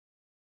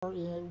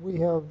we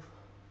have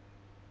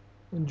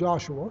in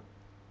Joshua,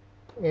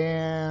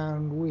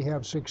 and we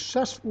have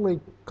successfully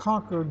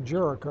conquered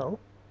Jericho.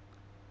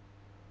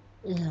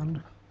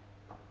 And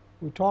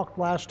we talked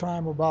last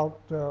time about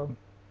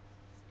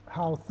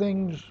how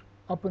things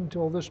up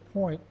until this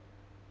point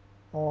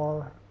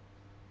are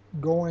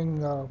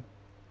going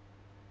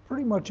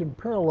pretty much in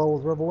parallel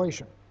with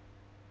Revelation.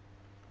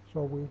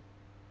 So we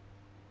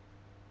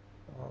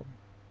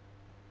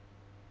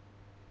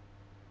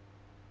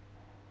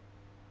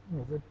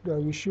that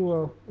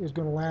Yeshua is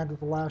going to land at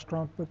the last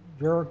trumpet,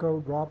 Jericho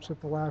drops at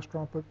the last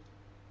trumpet,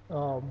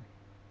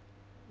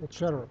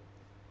 etc.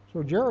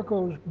 So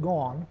Jericho's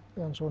gone,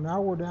 and so now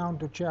we're down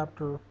to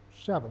chapter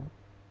 7.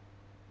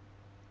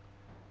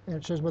 And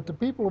it says, "But the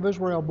people of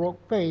Israel broke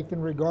faith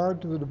in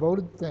regard to the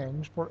devoted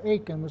things, for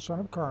Achan, the son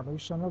of Carmi,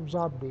 son of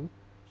Zabdi,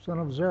 son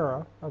of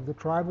Zerah, of the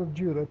tribe of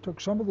Judah, took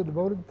some of the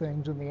devoted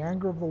things, and the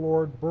anger of the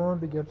Lord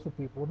burned against the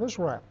people of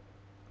Israel.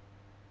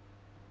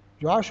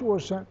 Joshua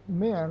sent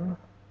men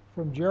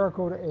from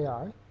Jericho to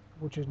Ai,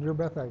 which is near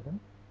Bethaven,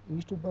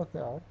 east of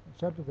Bethel, and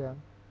said to them,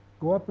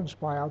 Go up and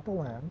spy out the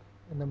land.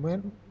 And the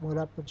men went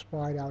up and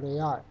spied out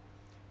Ai.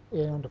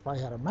 And if I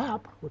had a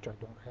map, which I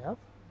don't have,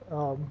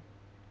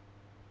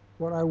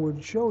 what I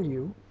would show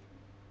you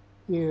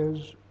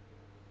is,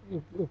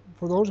 if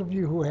for those of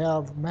you who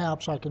have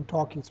maps, I can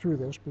talk you through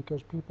this,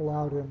 because people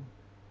out in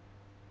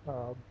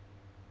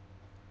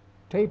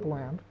tape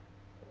land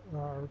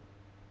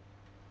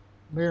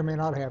may or may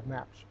not have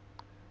maps.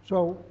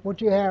 So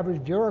what you have is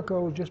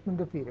Jericho has just been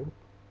defeated,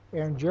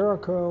 and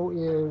Jericho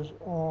is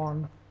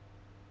on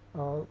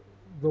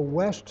the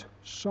west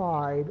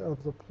side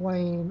of the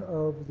plain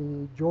of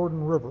the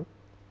Jordan River,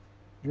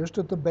 just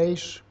at the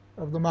base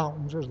of the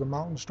mountains, as the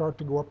mountains start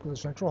to go up to the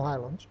Central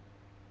Highlands.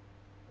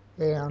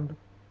 And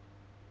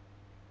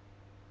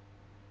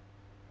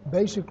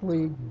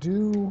basically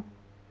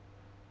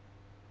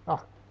I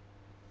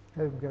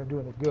wasn't going to do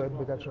any good,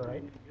 but that's all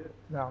right.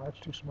 No, that's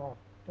too small.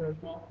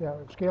 Yeah,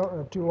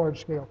 scale, too large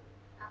scale.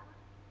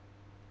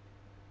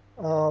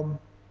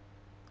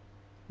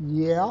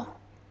 Yeah,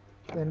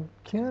 and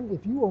Ken,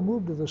 if you will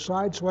move to the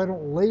side so I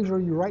don't laser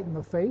you right in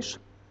the face.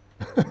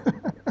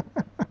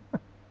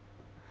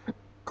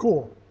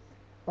 Cool.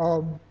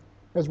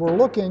 As we're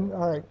looking,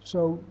 all right,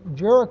 so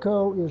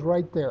Jericho is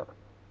right there.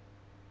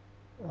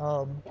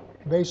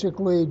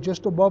 Basically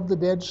just above the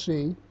Dead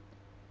Sea,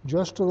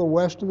 just to the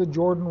west of the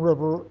Jordan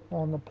River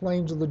on the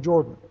plains of the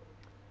Jordan.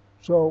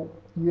 So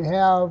you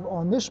have,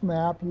 on this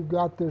map, you've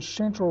got this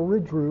central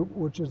ridge route,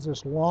 which is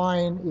this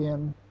line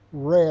in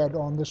red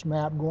on this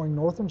map going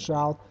north and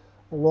south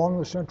along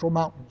the central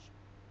mountains.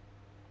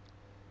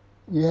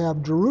 You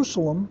have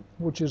Jerusalem,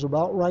 which is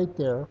about right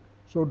there.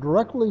 So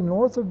directly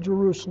north of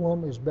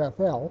Jerusalem is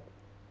Bethel,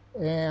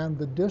 and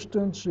the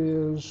distance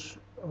is,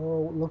 it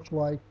looks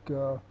like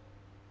 10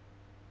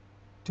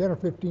 or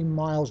 15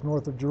 miles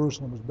north of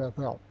Jerusalem is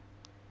Bethel.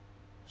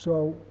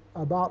 So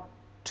about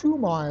 2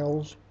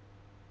 miles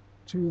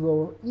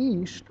to the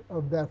east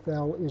of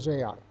Bethel is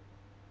Ai.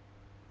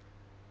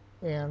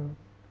 And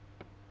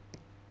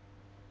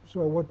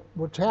so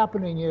what's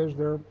happening is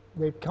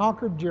they've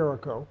conquered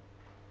Jericho,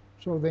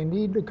 so they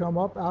need to come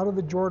up out of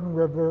the Jordan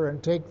River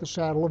and take the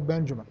saddle of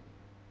Benjamin.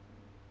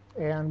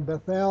 And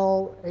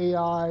Bethel,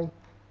 Ai,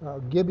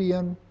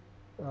 Gibeon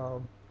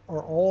are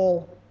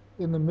all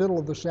in the middle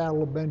of the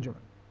saddle of Benjamin.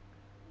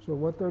 So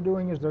what they're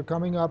doing is they're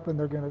coming up and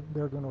they're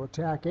going to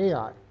attack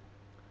Ai.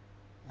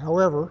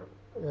 However,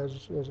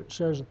 as it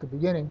says at the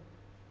beginning,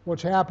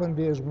 what's happened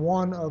is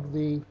one of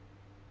the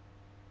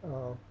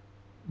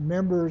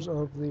members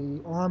of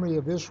the army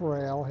of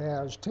Israel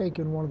has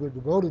taken one of the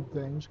devoted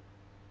things,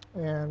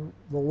 and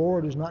the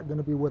Lord is not going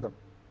to be with him.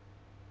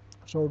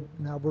 So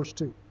now verse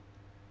 2.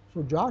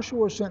 So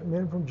Joshua sent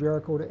men from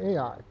Jericho to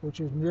Ai, which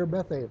is near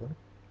Bethaven,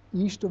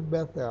 east of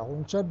Bethel,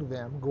 and said to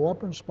them, Go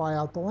up and spy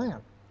out the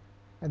land.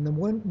 And the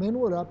men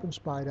went up and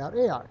spied out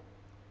Ai.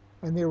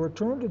 And they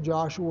returned to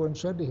Joshua and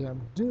said to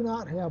him, Do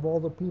not have all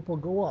the people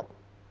go up,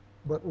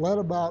 but let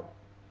about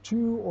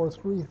 2,000 or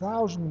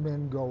 3,000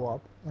 men go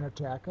up and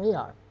attack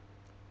Ai.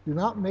 Do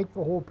not make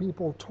the whole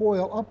people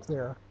toil up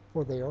there,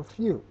 for they are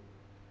few.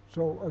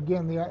 So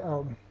again,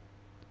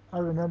 I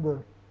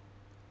remember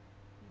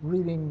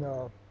reading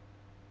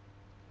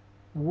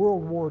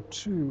World War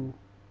II,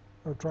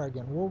 or try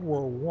again, World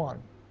War I,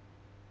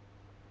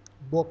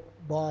 book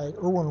by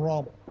Erwin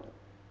Rommel.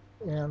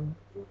 And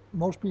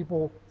most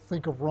people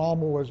think of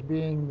Rommel as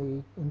being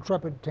the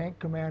intrepid tank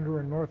commander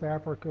in North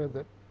Africa,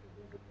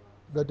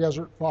 the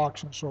Desert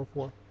Fox and so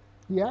forth.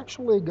 He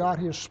actually got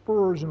his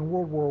spurs in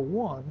World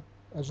War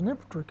I as an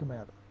infantry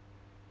commander.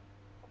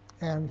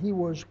 And he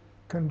was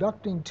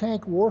conducting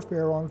tank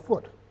warfare on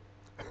foot.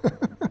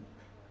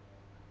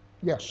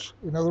 Yes,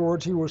 in other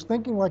words, he was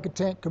thinking like a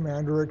tank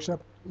commander,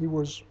 except he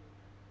was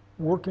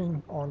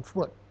working on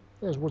foot,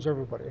 as was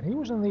everybody. And he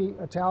was in the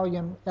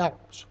Italian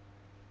Alps.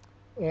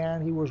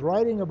 And he was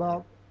writing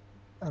about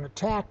an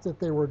attack that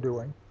they were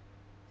doing,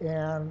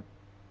 and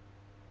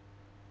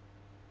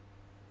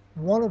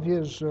one of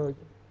his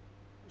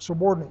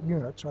subordinate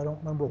units, I don't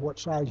remember what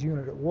size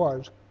unit it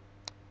was,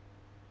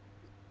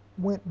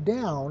 went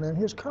down, and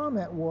his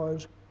comment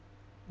was,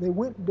 they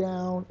went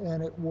down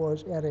and it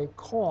was at a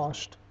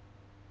cost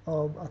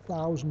of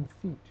 1,000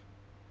 feet.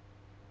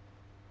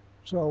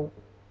 So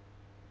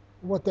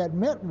what that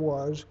meant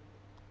was,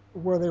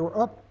 where they were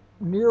up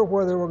near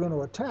where they were going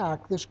to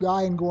attack, this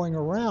guy in going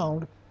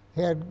around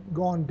had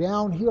gone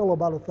downhill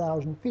about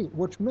 1,000 feet,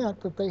 which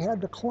meant that they had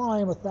to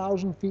climb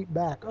 1,000 feet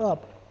back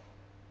up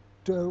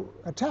to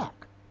attack.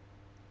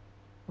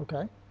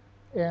 Okay?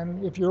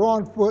 And if you're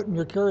on foot and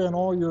you're carrying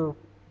all your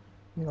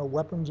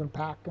weapons and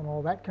pack and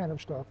all that kind of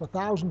stuff,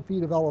 1,000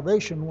 feet of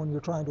elevation when you're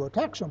trying to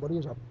attack somebody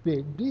is a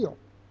big deal.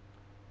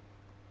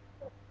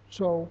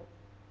 So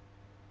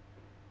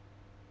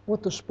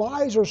what the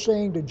spies are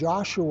saying to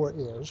Joshua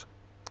is,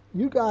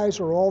 you guys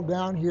are all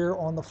down here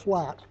on the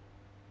flat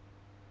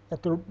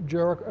at the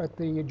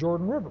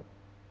Jordan River.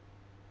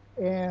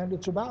 And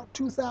it's about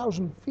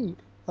 2,000 feet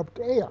up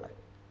to Ai.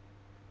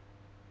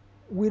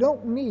 We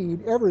don't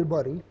need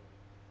everybody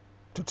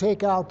to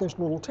take out this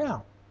little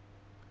town.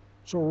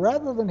 So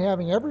rather than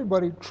having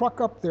everybody truck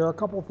up there a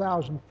couple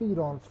thousand feet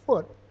on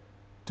foot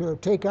to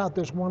take out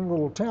this one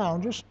little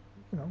town, just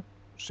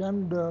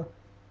send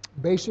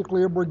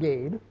basically a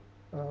brigade,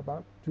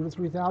 about 2,000 to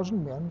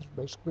 3,000 men,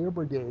 basically a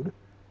brigade,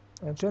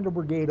 and send a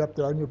brigade up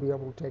there, and you'll be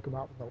able to take them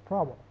out with no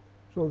problem.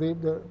 So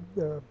the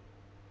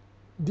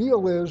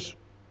deal is,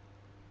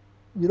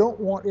 you don't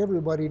want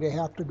everybody to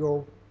have to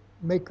go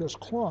make this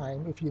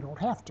climb if you don't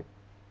have to.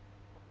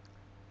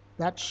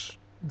 That's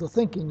the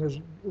thinking is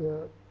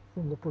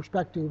from the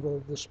perspective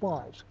of the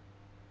spies.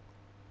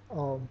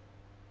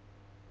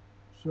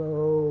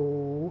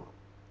 So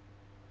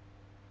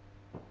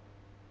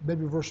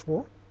maybe verse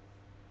 4.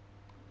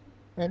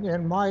 And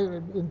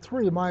in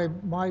 3,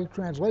 my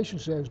translation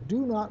says,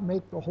 do not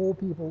make the whole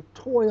people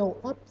toil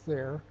up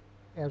there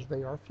as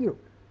they are few.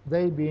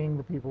 They being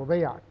the people of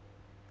Ai.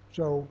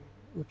 So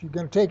if you're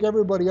going to take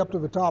everybody up to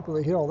the top of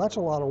the hill, that's a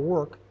lot of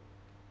work.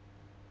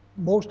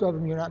 Most of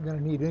them you're not going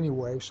to need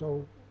anyway,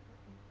 so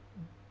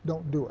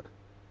don't do it.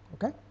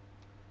 Okay?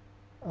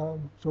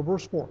 So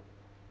verse 4.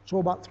 So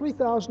about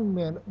 3,000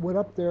 men went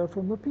up there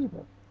from the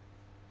people,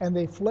 and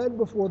they fled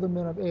before the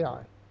men of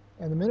Ai.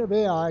 And the men of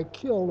Ai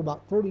killed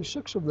about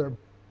 36 of their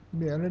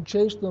men and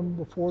chased them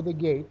before the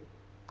gate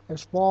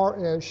as far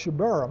as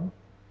Shebarim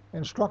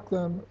and struck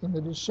them in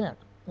the descent.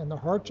 And the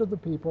hearts of the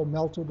people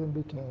melted and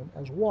became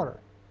as water.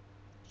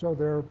 So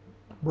their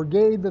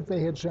brigade that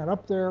they had sent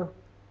up there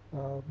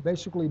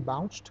basically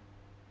bounced,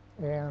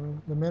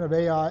 and the men of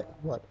Ai,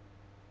 what?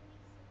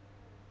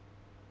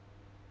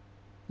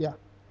 Yeah.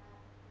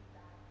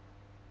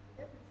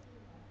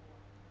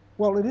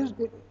 Well,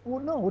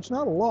 no, it's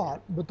not a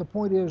lot, but the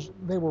point is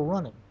they were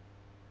running.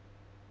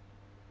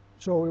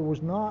 So it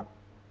was not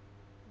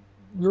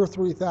your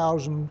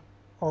 3,000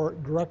 are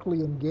directly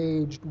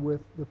engaged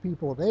with the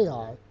people of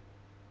Ai.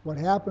 What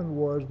happened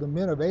was the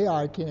men of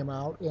Ai came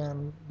out,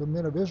 and the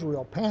men of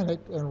Israel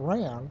panicked and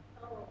ran,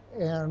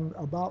 and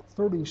about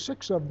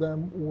 36 of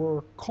them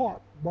were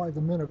caught by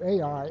the men of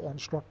Ai and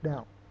struck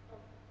down.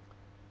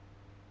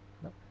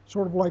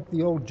 Sort of like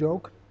the old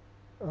joke.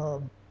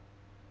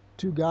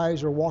 Two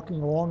guys are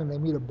walking along and they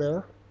meet a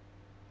bear,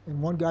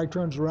 and one guy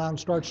turns around and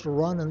starts to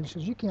run, and he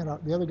says,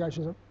 the other guy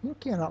says, you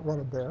can't outrun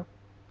a bear.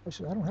 I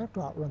said, I don't have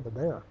to outrun the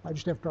bear. I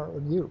just have to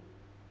outrun you.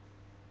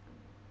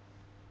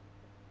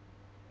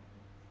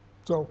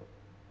 So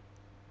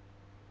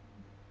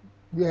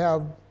you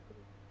have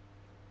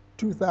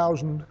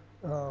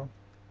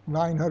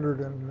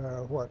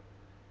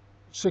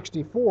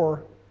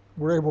 2,964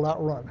 were able to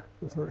outrun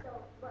the 30.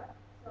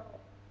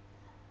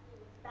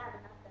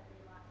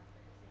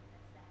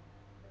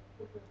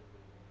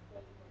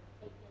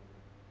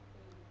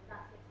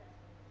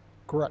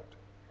 Correct.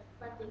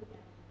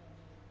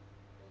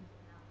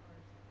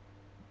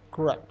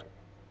 Correct.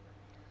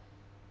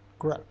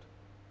 Correct.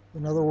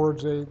 In other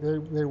words,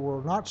 they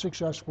were not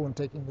successful in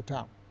taking the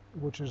town,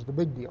 which is the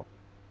big deal.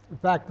 The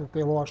fact that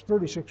they lost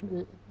 36,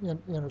 in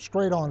a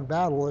straight-on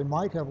battle, they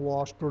might have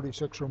lost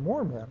 36 or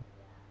more men,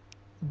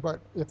 but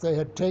if they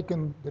had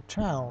taken the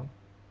town,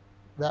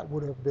 that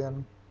would have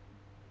been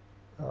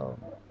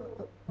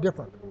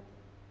different.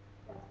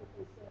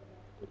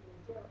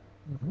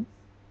 Mm-hmm.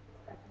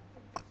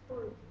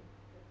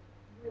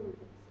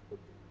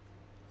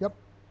 Yep.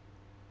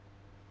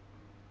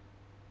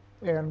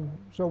 And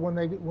so when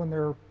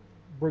their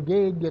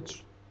brigade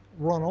gets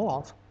run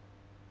off,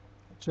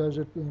 it says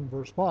it in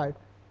verse 5,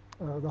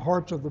 the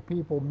hearts of the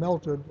people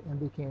melted and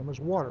became as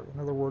water.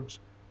 In other words,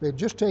 they'd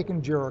just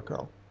taken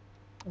Jericho,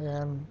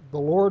 and the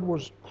Lord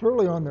was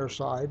clearly on their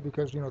side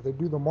because, they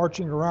do the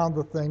marching around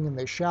the thing and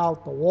they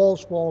shout, the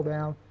walls fall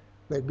down,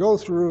 they go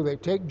through, they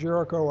take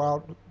Jericho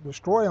out,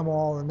 destroy them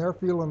all, and they're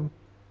feeling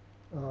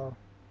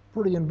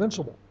pretty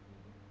invincible.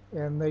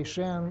 And they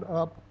send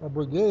up a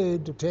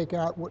brigade to take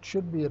out what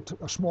should be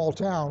a small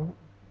town,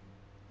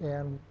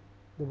 and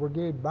the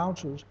brigade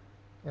bounces,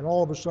 and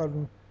all of a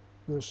sudden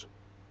this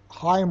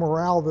high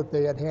morale that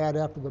they had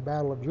after the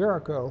Battle of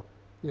Jericho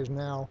is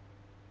now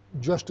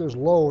just as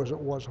low as it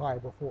was high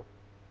before.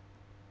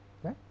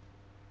 Okay?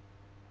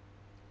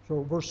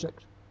 So verse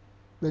 6.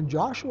 Then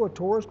Joshua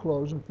tore his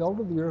clothes and fell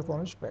to the earth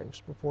on his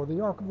face before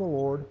the ark of the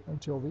Lord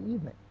until the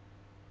evening,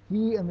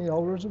 he and the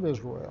elders of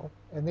Israel,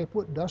 and they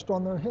put dust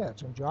on their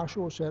heads. And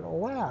Joshua said,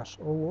 Alas,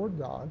 O Lord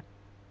God,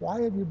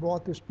 why have you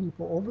brought this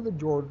people over the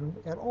Jordan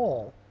at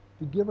all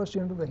to give us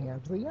into the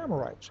hands of the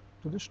Amorites,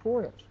 to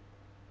destroy us?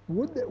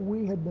 Would that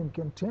we had been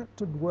content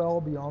to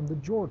dwell beyond the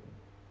Jordan.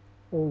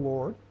 O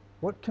Lord,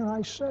 what can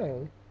I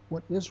say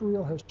when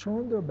Israel has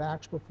turned their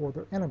backs before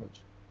their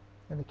enemies?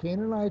 And the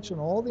Canaanites and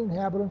all the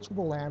inhabitants of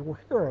the land will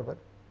hear of it,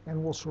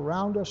 and will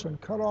surround us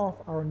and cut off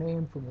our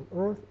name from the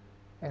earth.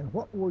 And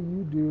what will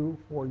you do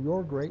for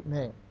your great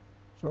name?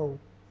 So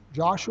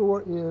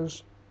Joshua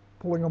is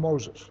pulling a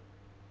Moses.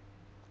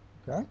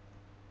 Okay?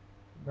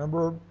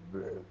 Remember,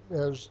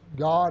 as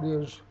God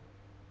is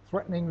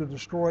threatening to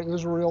destroy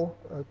Israel,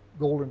 a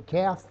golden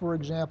calf, for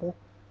example,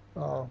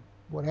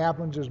 what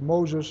happens is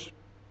Moses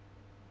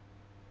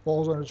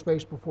falls on his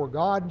face before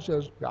God and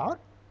says, God,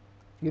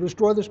 if you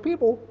destroy this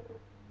people,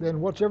 then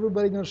what's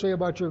everybody going to say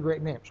about your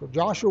great name? So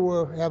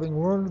Joshua,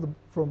 having learned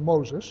from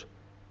Moses,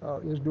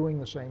 is doing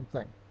the same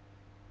thing.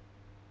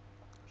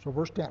 So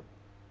verse 10.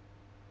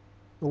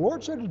 The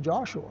Lord said to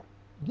Joshua,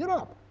 Get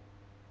up.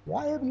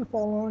 Why have you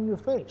fallen on your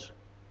face?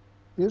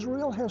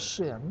 Israel has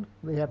sinned.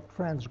 They have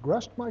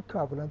transgressed my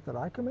covenant that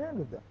I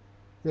commanded them.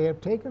 They have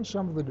taken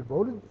some of the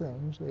devoted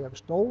things. They have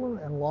stolen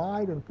and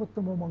lied and put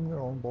them among their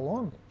own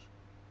belongings.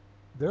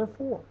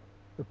 Therefore,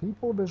 the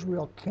people of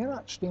Israel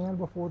cannot stand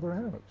before their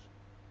enemies.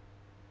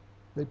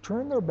 They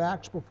turn their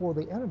backs before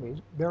their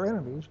enemies,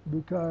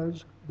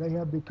 because they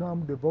have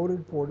become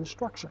devoted for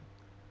destruction.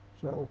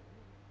 So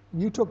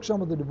you took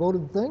some of the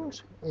devoted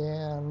things,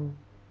 and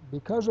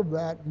because of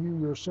that, you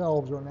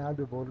yourselves are now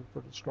devoted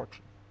for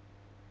destruction.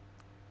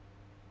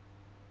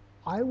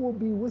 I will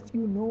be with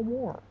you no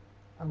more,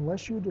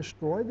 unless you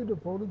destroy the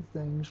devoted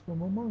things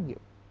from among you.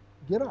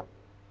 Get up,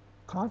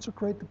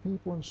 consecrate the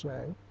people, and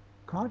say,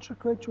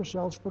 Consecrate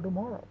yourselves for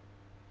tomorrow.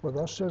 For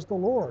thus says the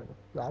Lord,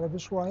 God of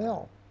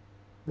Israel,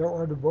 there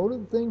are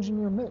devoted things in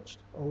your midst,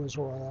 O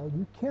Israel.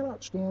 You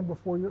cannot stand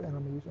before your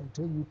enemies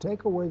until you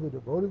take away the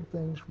devoted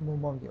things from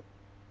among you.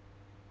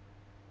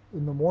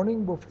 In the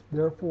morning,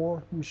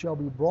 therefore, you shall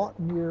be brought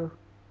near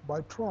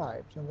by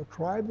tribes, and the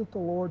tribe that the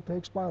Lord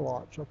takes by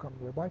lot shall come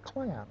near by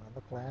clan, and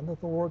the clan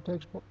that the Lord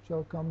takes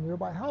shall come near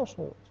by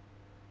households,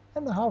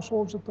 and the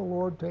households that the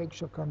Lord takes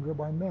shall come near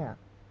by man.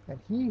 And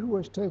he who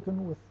is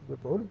taken with the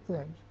devoted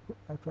things,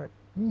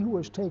 he who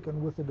is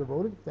taken with the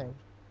devoted things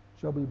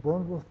shall be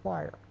burned with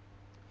fire,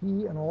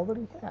 he and all that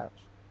he has,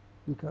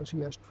 because he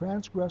has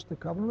transgressed the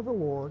covenant of the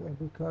Lord, and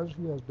because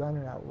he has done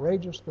an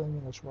outrageous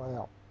thing in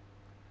Israel.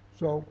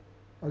 So,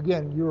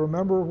 again, you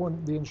remember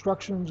when the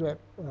instructions at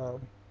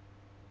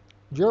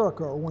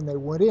Jericho, when they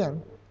went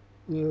in,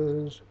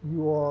 is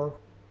you are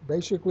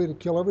basically to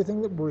kill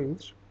everything that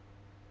breathes,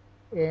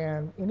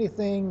 and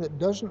anything that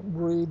doesn't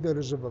breathe that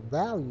is of a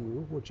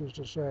value, which is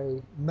to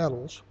say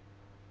metals,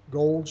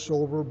 gold,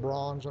 silver,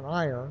 bronze, and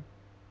iron,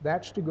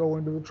 that's to go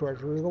into the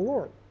treasury of the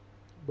Lord.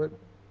 But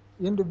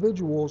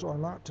individuals are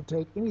not to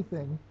take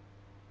anything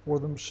for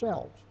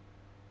themselves.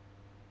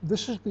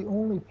 This is the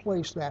only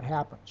place that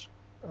happens.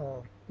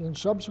 In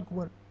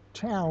subsequent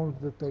towns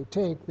that they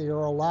take, they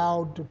are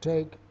allowed to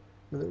take,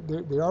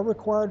 they are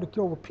required to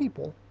kill the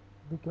people,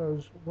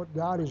 because what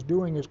God is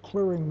doing is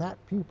clearing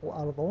that people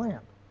out of the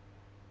land.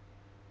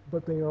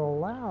 But they are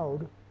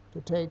allowed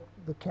to take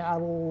the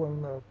cattle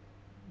and the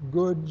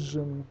goods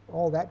and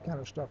all that kind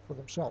of stuff for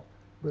themselves.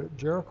 But at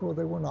Jericho,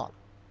 they were not.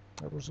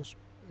 There was this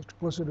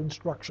explicit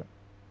instruction.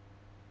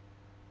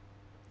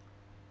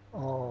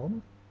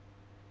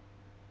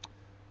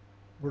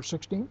 Verse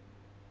 16.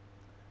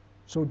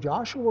 So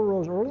Joshua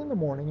rose early in the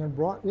morning and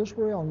brought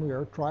Israel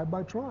near, tribe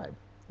by tribe,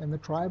 and the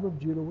tribe of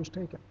Judah was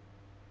taken.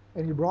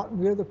 And he brought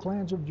near the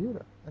clans of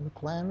Judah, and the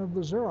clan of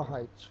the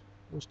Zerahites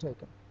was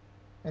taken.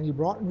 And he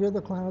brought near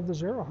the clan of the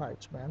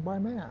Zerahites, man by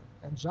man,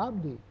 and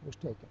Zabdi was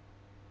taken.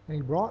 And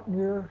he brought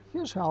near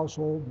his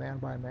household, man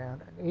by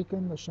man, and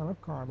Achan the son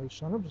of Carmi,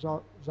 son of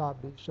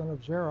Zabdi, son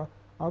of Zerah,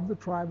 of the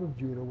tribe of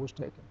Judah, was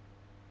taken.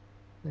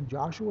 Then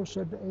Joshua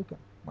said to Achan,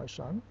 My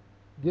son,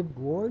 give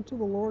glory to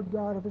the Lord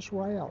God of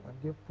Israel,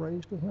 and give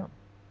praise to him.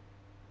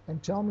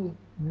 And tell me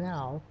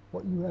now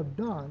what you have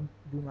done,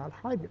 do not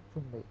hide it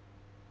from me.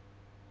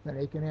 Then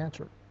Achan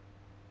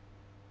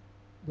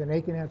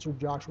answered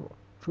Joshua,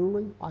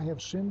 Truly I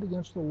have sinned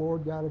against the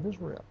Lord God of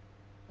Israel,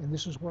 and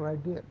this is what I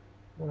did.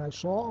 When I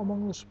saw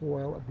among the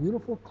spoil a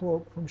beautiful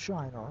cloak from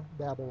Shinar,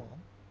 Babylon,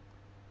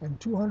 and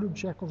 200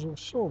 shekels of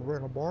silver,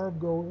 and a bar of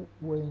gold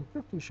weighing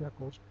 50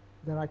 shekels,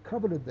 then I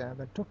coveted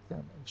them and took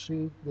them, and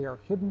see, they are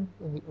hidden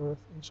in the earth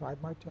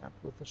inside my tent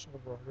with the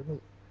silver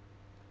underneath.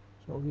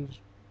 So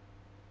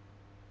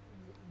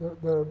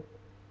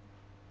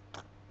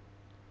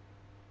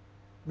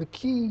the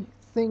key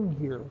thing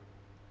here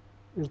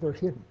is they're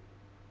hidden.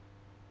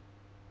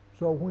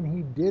 So when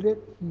he did it,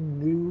 he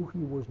knew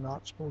he was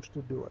not supposed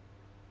to do it.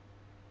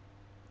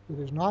 It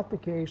is not the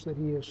case that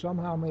he has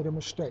somehow made a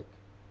mistake.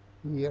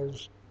 He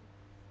is,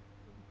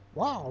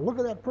 wow, look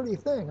at that pretty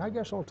thing. I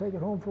guess I'll take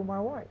it home for my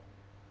wife.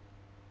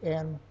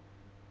 And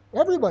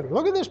everybody,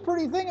 look at this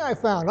pretty thing I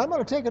found. I'm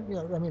going to take it.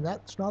 I mean,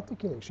 that's not the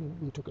case.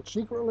 He took it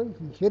secretly.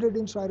 He hid it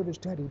inside of his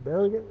tent. He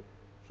buried it.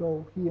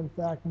 So he, in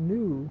fact,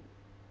 knew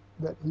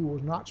that he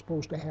was not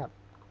supposed to have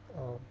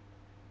it.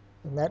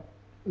 And that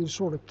is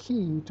sort of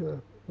key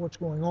to what's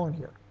going on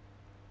here.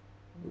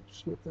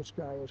 Let's see if this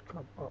guy has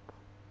come up.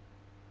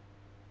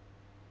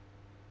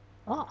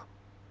 Ah,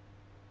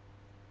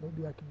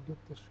 maybe I can get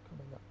this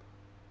coming up.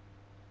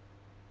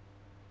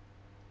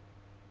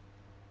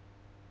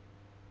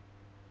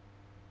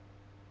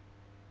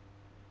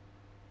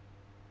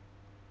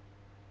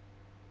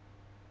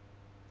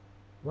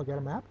 Do I got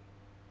a map?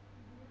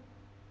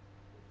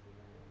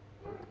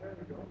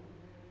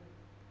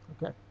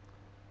 Okay.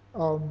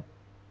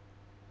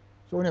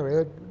 So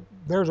anyway,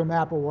 there's a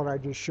map of what I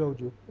just showed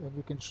you. And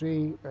you can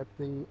see at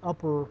the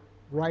upper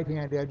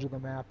right-hand edge of the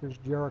map is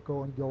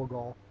Jericho and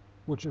Gilgal,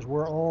 which is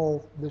where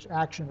all this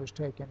action is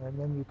taken. And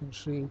then you can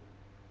see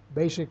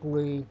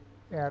basically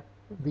at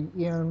the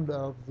end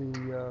of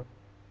the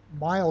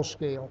mile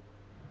scale,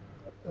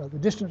 the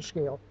distance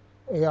scale,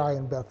 Ai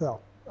and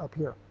Bethel up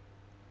here.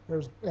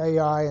 There's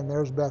Ai and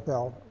there's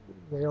Bethel.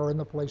 They are in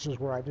the places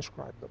where I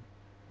described them.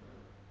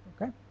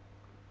 Okay?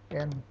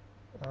 And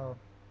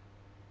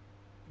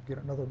get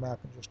another map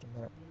in just a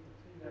minute.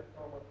 You can see that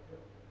from up here.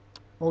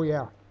 Oh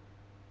yeah.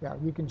 Yeah,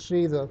 you can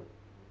see the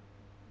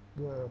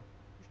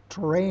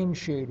terrain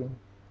shading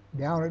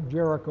down at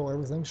Jericho.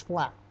 Everything's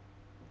flat.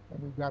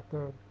 And you've got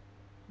the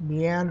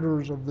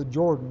meanders of the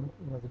Jordan.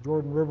 You know, the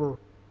Jordan River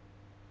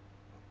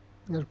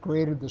has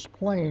created this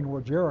plain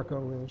where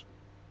Jericho is,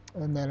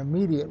 and then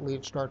immediately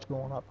it starts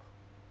going up,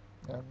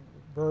 and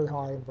very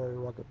high and very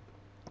rugged.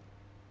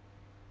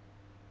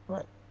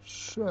 Right,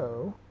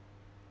 so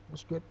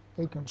let's get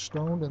Achan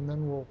stoned, and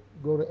then we'll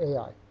go to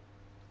Ai.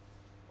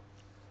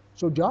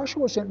 So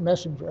Joshua sent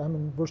messengers, I'm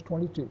in verse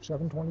 22,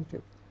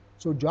 7:22.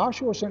 So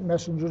Joshua sent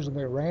messengers, and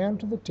they ran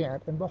to the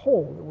tent, and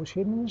behold, it was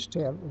hidden in his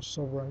tent with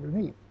silver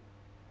underneath.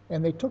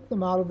 And they took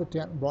them out of the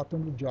tent and brought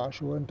them to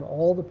Joshua and to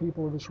all the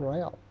people of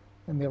Israel,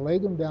 and they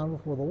laid them down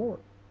before the Lord.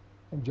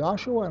 And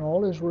Joshua and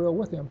all Israel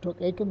with him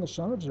took Achan the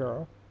son of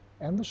Zerah,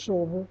 and the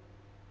silver,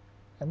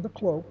 and the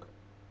cloak,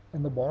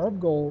 and the bar of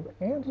gold,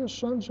 and his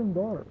sons and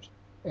daughters,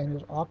 and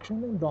his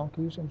oxen and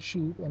donkeys and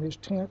sheep, and his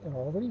tent and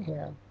all that he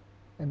had,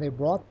 and they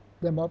brought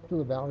them up to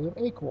the valley of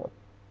Achor.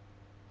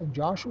 And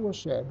Joshua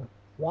said,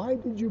 Why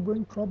did you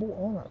bring trouble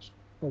on us?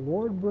 The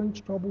Lord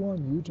brings trouble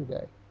on you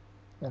today.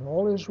 And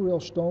all Israel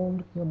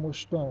stoned him with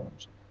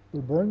stones. They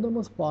burned them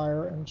with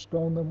fire and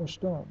stoned them with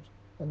stones.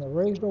 And they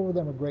raised over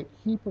them a great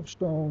heap of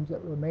stones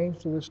that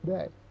remains to this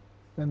day.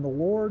 Then the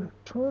Lord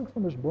turned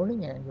from his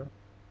burning anger.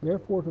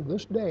 Therefore, to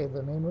this day,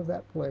 the name of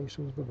that place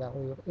is the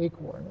Valley of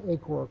Achor. And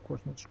Achor, of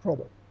course, means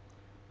trouble.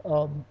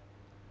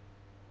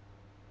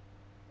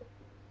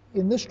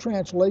 In this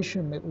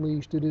translation, at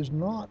least, it is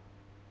not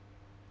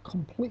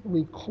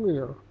completely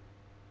clear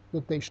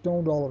that they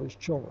stoned all of his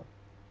children.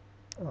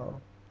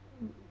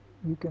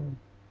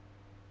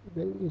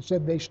 It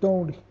said they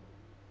stoned,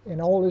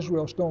 and all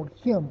Israel stoned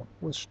him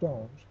with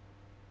stones.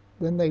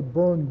 Then they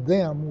burned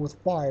them with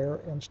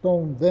fire and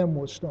stoned them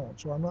with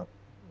stones. So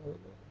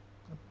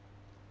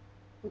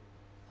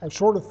I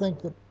sort of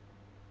think that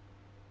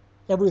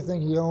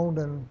everything he owned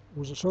and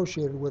was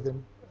associated with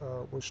him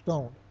was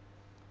stoned.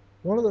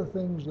 One of the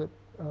things that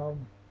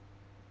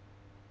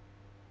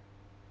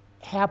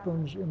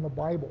happens in the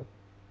Bible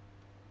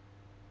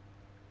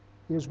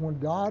is when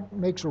God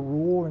makes a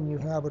rule and you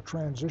have a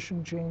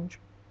transition change.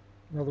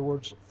 In other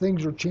words,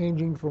 things are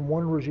changing from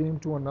one regime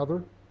to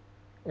another,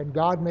 and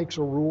God makes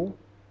a rule.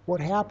 What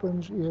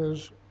happens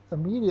is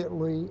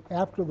immediately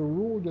after the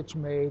rule gets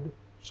made,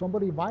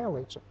 somebody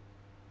violates it.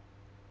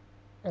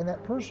 And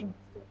that person,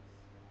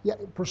 yeah,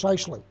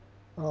 precisely.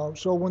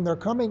 So when they're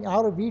coming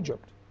out of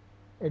Egypt,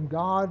 and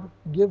God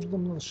gives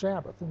them the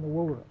Sabbath in the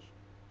wilderness,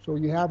 so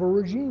you have a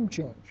regime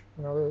change,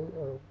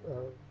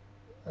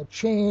 a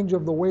change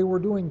of the way we're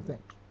doing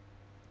things.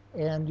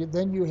 And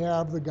then you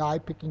have the guy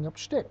picking up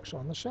sticks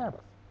on the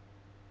Sabbath.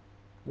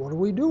 What do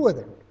we do with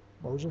him?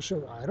 Moses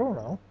said, I don't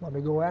know. Let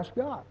me go ask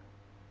God.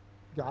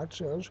 God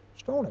says,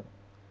 stone him.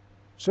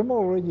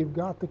 Similarly, you've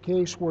got the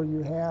case where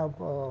you have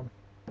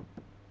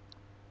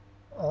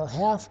a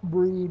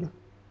half-breed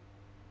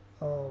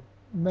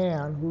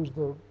man whose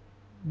the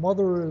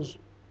mother is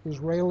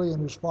Israeli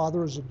and whose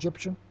father is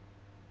Egyptian,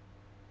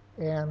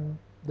 and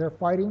they're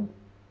fighting.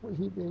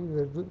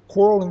 There's a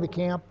quarrel in the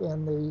camp,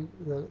 and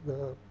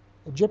the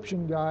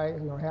Egyptian guy,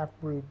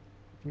 half-breed,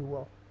 if you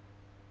will,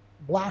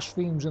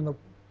 blasphemes in the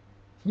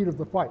heat of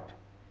the fight.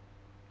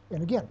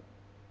 And again,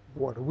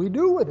 what do we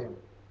do with him?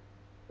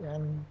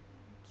 And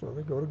so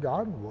they go to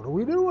God, and what do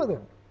we do with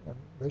him? And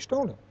they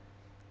stone him.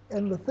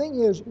 And the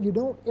thing is, you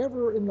don't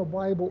ever in the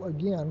Bible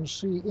again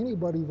see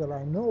anybody that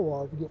I know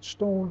of get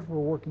stoned for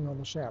working on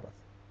the Sabbath.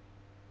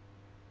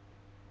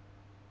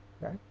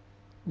 Okay?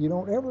 You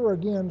don't ever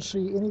again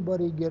see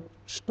anybody get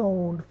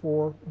stoned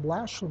for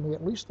blasphemy,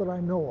 at least that I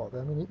know of.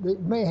 I mean, it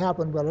may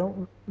happen, but I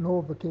don't know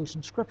of a case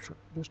in Scripture,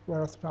 just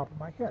right off the top of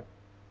my head.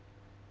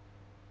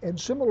 And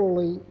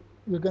similarly,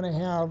 you're going to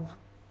have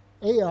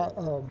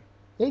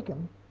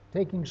Achan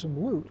taking some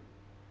loot,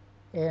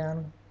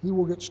 and he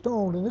will get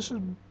stoned. And this is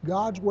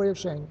God's way of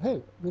saying,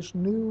 hey, this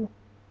new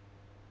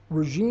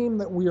regime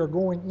that we are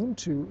going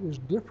into is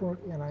different,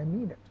 and I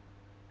mean it.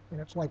 And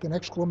it's like an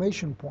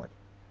exclamation point.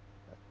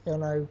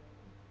 And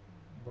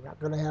we're not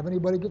going to have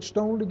anybody get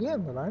stoned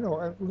again that I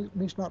know, at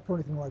least not for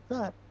anything like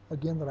that,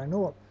 again, that I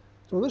know of.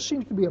 So this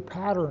seems to be a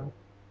pattern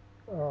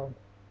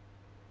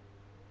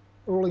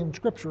early in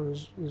Scripture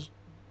is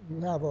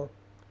you have a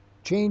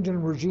change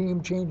in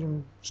regime, change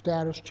in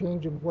status,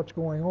 change in what's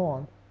going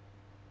on.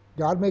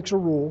 God makes a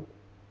rule,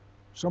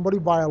 somebody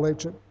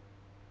violates it,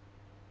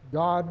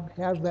 God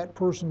has that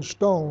person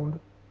stoned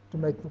to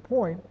make the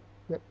point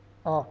that,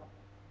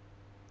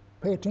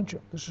 pay attention,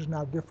 this is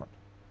now different.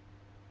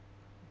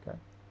 Okay?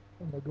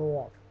 And they go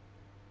off.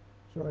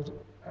 So as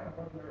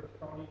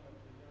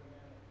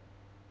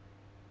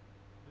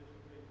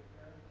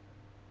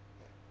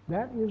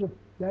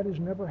that has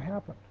never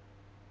happened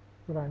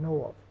that I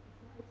know of.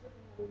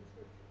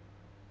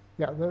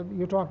 Yeah,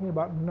 you're talking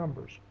about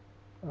Numbers,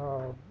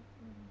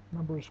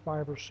 Numbers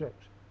 5 or 6,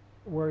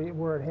 where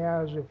it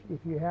has, if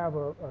you have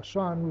a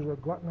son who's a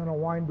glutton and a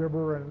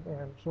winebibber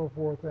and so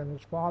forth, and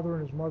his father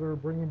and his mother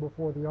bring him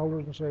before the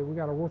elders and say, we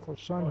got a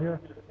worthless son here,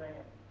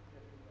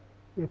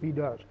 if he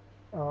does.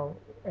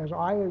 As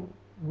I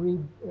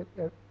read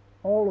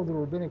all of the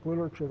rabbinic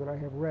literature that I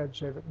have read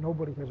say that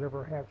nobody has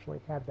ever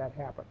actually had that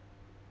happen.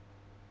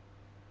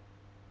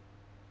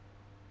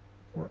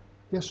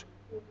 Yes?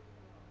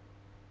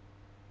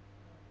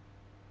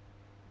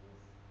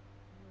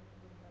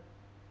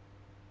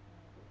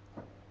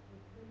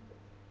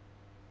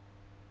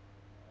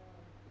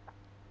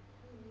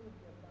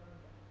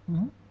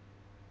 Mm-hmm.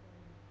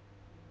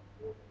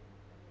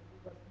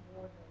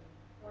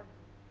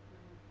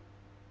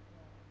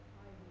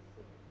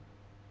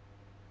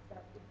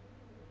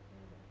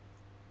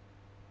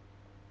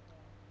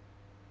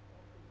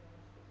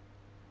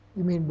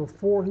 You mean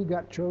before he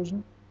got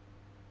chosen?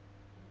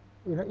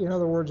 In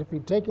other words, if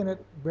he'd taken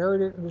it,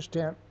 buried it in his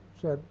tent,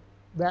 said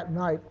that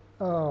night,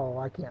 oh,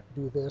 I can't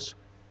do this,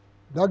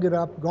 dug it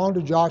up, gone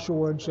to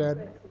Joshua and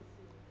said,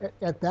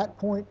 at that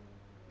point,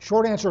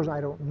 short answer is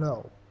I don't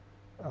know.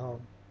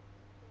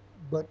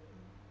 But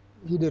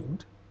he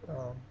didn't.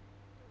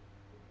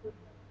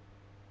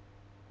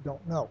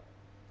 Don't know.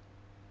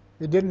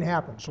 It didn't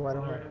happen, so I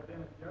don't know.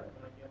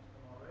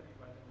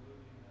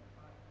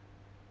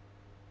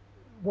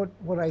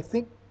 What I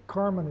think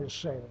Carmen is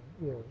saying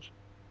is,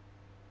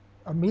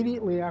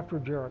 immediately after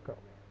Jericho,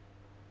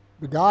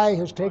 the guy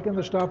has taken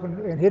the stuff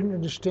and hidden it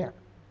in his tent,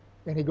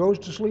 and he goes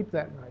to sleep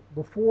that night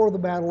before the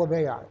Battle of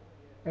Ai,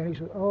 and he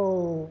says,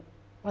 "Oh,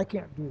 I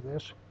can't do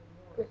this."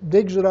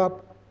 Digs it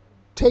up,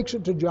 takes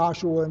it to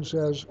Joshua, and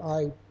says,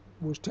 "I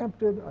was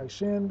tempted, I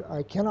sinned,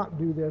 I cannot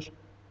do this,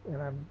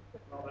 and I'm."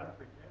 Well, that's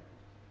repentance.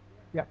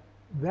 Yeah,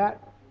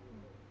 that.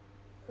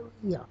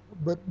 Yeah,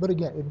 but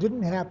again, it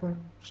didn't happen,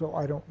 so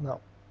I don't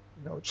know.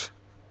 You know, it's.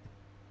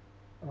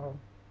 Um,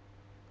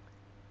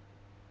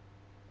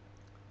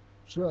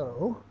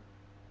 So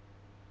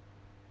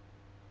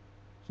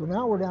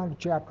now we're down to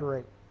chapter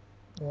 8,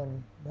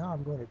 and now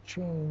I'm going to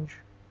change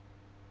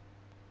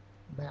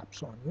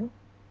maps on you.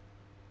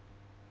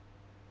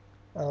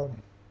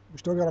 We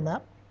still got a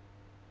map?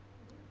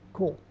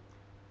 Cool.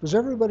 Does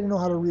everybody know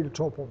how to read a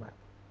topo map?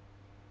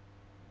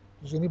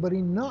 Does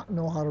anybody not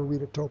know how to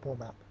read a topo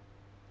map?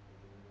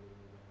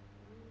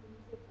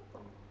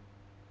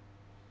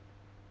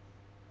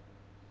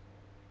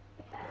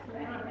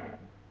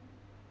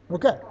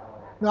 Okay.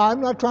 Now,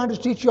 I'm not trying to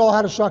teach you all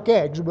how to suck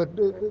eggs, but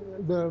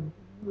the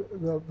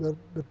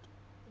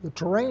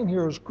terrain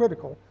here is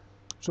critical.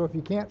 So if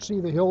you can't see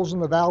the hills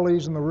and the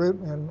valleys and the root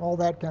and all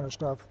that kind of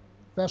stuff,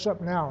 fess up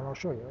now and I'll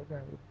show you.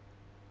 If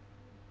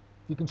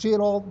you can see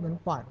it all, then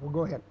fine, we'll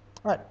go ahead.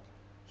 All right.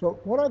 So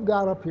what I've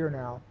got up here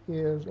now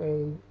is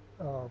a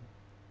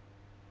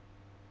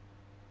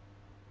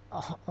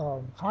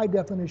high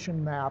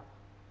definition map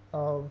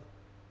of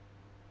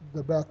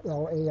the Beth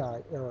El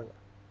Ai area.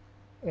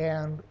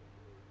 And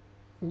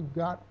you've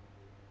got,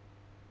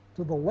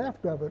 to the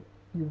left of it,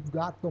 you've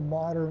got the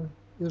modern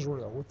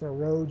Israel with their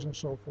roads and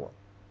so forth.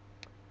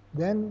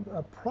 Then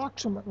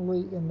approximately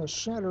in the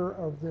center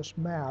of this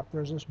map,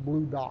 there's this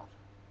blue dot.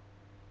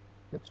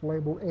 It's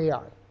labeled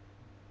Ai,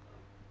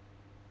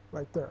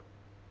 right there,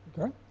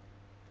 okay?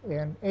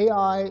 And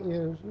Ai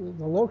is,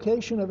 the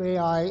location of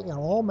Ai in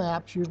all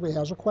maps usually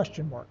has a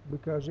question mark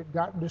because it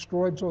got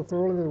destroyed so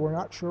thoroughly that we're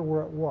not sure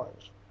where it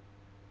was,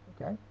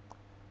 okay?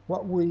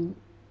 What we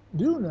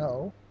do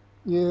know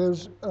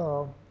is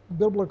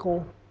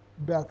biblical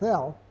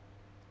Bethel,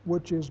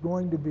 which is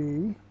going to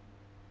be,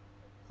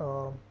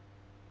 where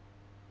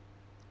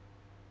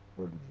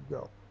did you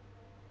go?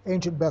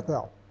 Ancient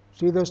Bethel.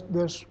 See this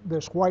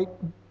white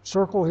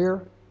circle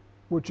here,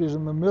 which is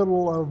in the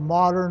middle of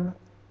modern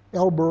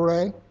El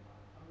Boreh?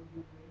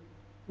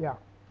 Yeah.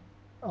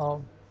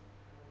 Um,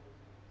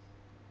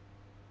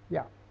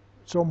 yeah.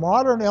 So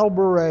modern El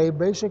Boré,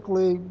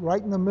 basically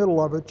right in the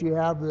middle of it, you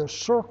have this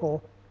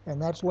circle,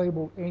 and that's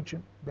labeled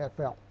ancient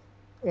Bethel.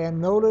 And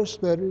notice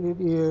that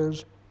it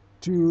is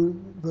to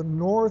the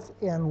north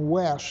and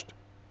west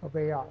of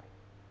Ai.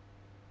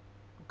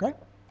 Okay?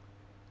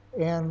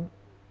 And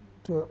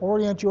to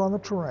orient you on the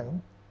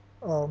terrain,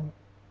 um,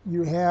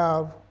 you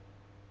have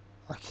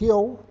a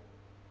hill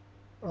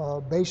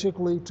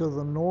basically to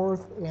the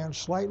north and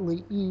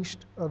slightly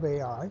east of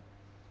Ai.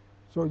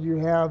 So you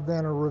have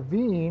then a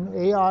ravine.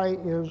 Ai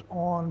is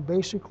on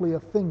basically a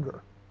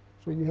finger.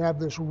 So you have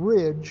this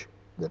ridge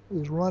that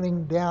is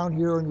running down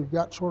here, and you've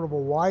got sort of a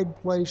wide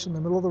place in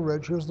the middle of the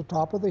ridge. Here's the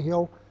top of the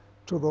hill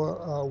to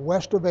the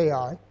west of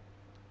Ai.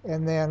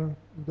 And then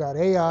you've got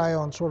Ai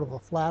on sort of a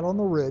flat on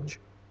the ridge.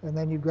 And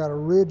then you've got a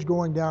ridge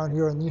going down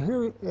here. And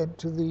here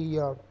to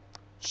the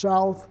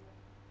south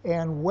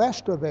and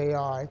west of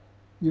Ai,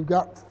 you've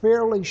got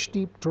fairly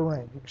steep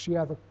terrain. You can see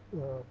how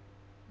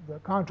the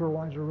contour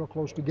lines are real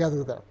close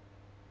together there.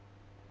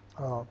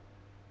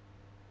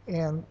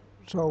 And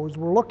so as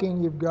we're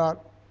looking, you've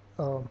got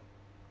to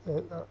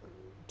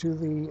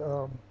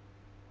the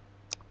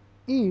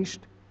east,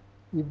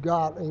 you've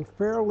got a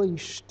fairly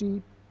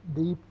steep,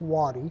 deep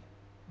wadi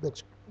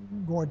that's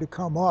going to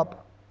come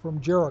up from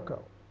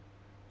Jericho.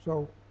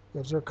 So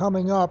as they're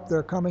coming up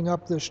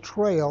this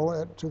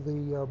trail to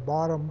the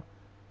bottom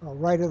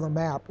right of the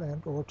map,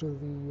 or to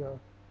the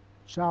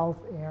south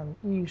and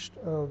east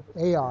of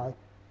Ai.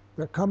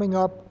 They're coming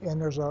up,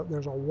 and there's a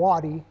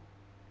wadi,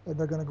 and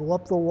they're going to go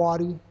up the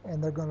wadi,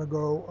 and they're going to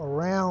go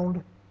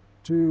around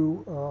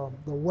to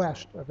the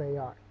west of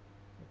Ai.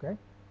 Okay?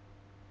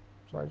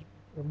 So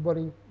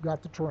everybody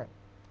got the terrain.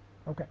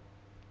 Okay.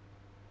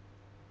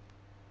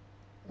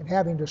 And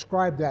having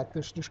described that,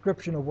 this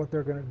description of what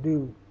they're going to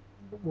do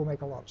will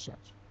make a lot of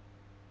sense.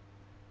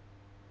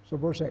 So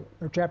verse 8,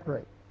 or chapter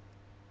 8.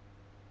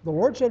 The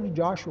Lord said to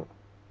Joshua,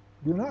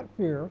 do not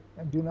fear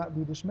and do not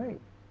be dismayed.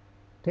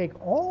 Take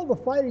all the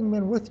fighting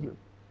men with you.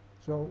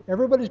 So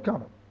everybody's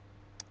coming.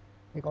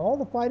 Take all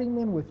the fighting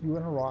men with you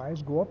and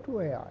arise, go up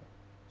to Ai.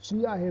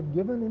 See, I have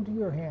given into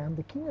your hand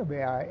the king of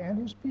Ai and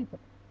his people,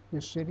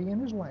 his city and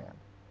his land.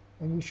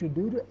 And you should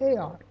do to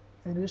Ai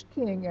and his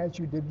king as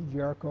you did to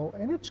Jericho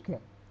and its king.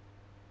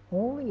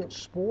 Only its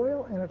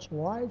spoil and its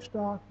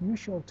livestock you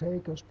shall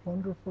take as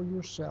plunder for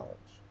yourselves.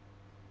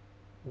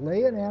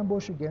 Lay an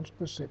ambush against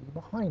the city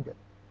behind it.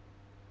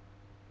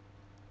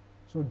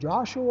 So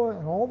Joshua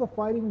and all the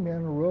fighting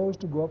men arose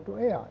to go up to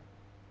Ai.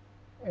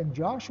 And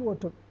Joshua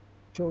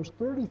chose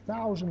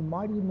 30,000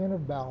 mighty men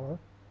of valor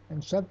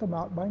and sent them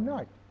out by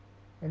night.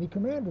 And he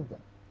commanded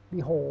them,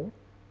 behold,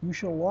 you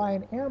shall lie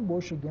in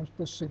ambush against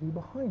the city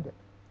behind it.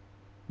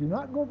 Do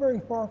not go very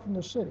far from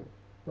the city,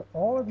 but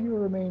all of you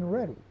remain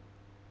ready.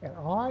 And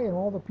I and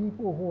all the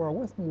people who are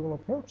with me will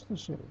approach the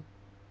city.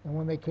 And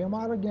when they come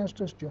out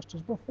against us just as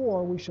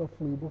before, we shall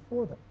flee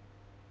before them.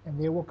 And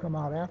they will come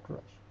out after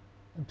us,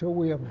 until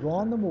we have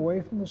drawn them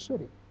away from the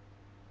city.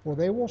 For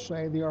they will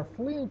say, they are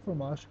fleeing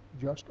from us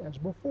just as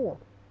before.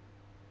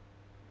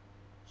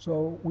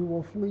 So we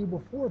will flee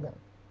before them.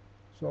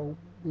 So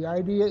the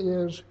idea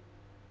is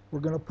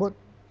we're going to put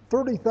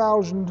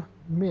 30,000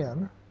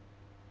 men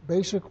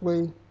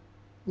basically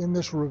in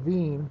this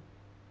ravine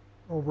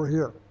over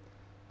here.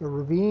 The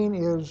ravine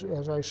is,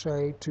 as I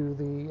say, to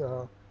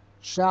the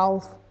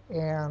south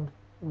and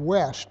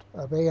west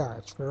of Ai.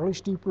 It's a fairly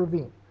steep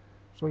ravine.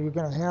 So you're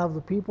going to have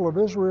the people of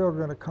Israel are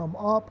going to come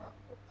up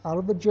out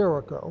of the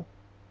Jericho,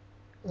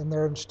 and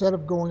they're, instead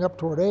of going up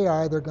toward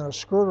Ai, they're going to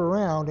skirt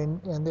around,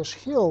 and this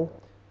hill,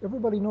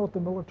 everybody know what the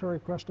military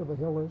crest of a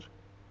hill is?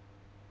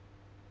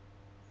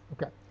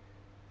 Okay.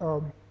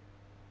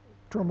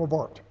 Term of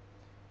art.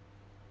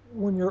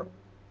 When you're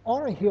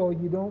on a hill,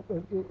 you don't,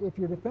 if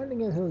you're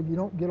defending a hill, you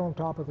don't get on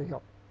top of the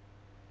hill.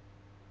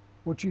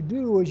 What you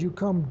do is you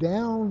come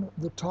down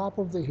the top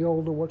of the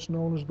hill to what's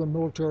known as the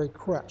military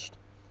crest.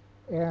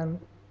 And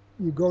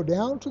you go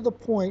down to the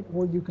point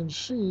where you can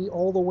see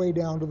all the way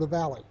down to the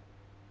valley.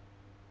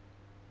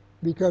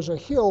 Because a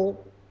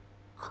hill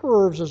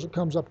curves as it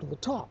comes up to the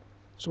top.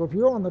 So if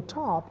you're on the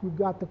top, you've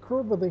got the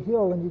curve of the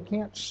hill, and you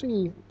can't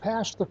see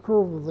past the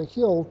curve of the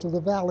hill to the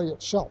valley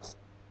itself.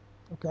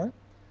 Okay?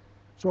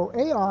 So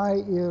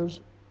Ai is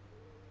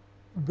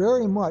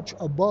very much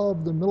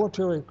above the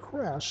military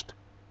crest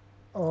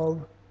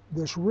of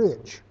this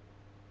ridge.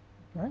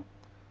 Okay?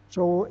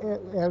 So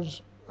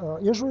as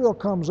Israel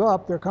comes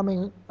up, they're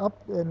coming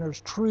up, and there's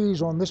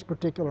trees on this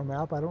particular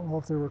map. I don't know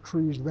if there were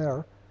trees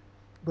there,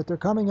 but they're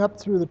coming up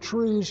through the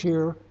trees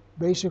here,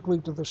 basically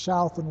to the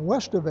south and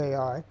west of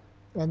Ai,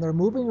 and they're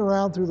moving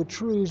around through the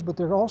trees, but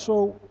they're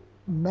also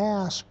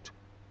masked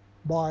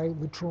by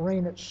the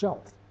terrain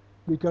itself,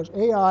 because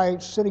Ai,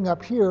 sitting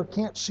up here,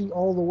 can't see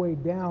all the way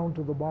down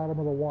to the bottom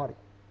of the wadi.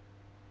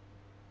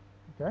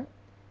 Okay?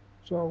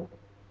 So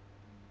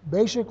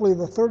basically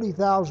the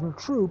 30,000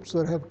 troops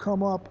that have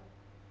come up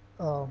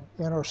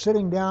and are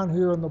sitting down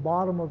here in the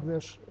bottom of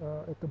this,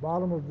 at the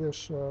bottom of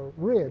this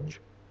ridge,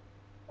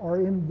 are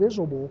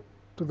invisible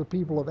to the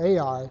people of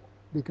Ai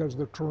because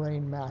the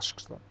terrain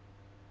masks them.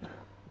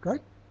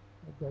 Okay?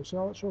 Okay,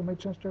 so it made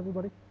sense to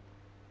everybody?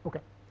 Okay.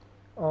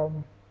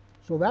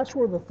 So that's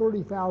where the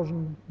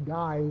 30,000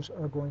 guys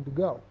are going to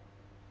go.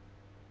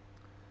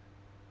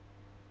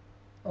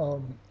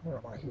 Where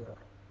am I here?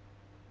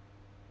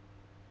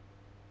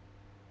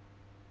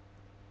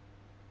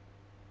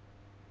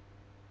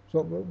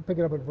 So we'll pick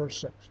it up at verse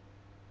 6.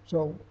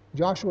 So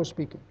Joshua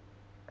speaking.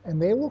 And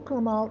they will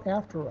come out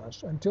after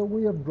us until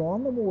we have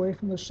drawn them away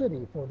from the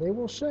city, for they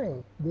will say,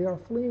 they are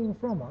fleeing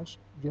from us,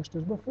 just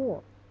as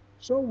before.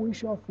 So we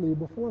shall flee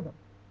before them.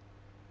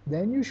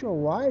 Then you shall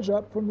rise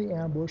up from the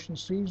ambush and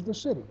seize the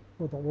city,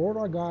 for the Lord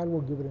our God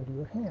will give it into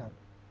your hand.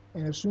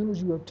 And as soon as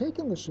you have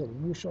taken the city,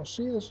 you shall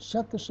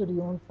set the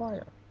city on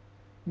fire.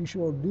 You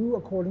shall do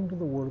according to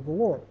the word of the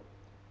Lord.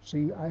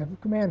 See, I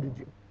have commanded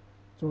you.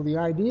 So the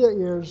idea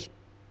is,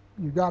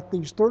 you've got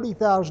these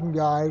 30,000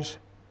 guys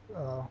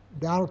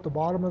down at the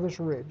bottom of this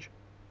ridge,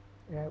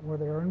 where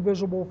they are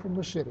invisible from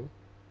the city.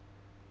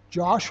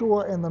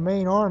 Joshua and the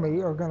main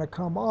army are going to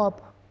come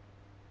up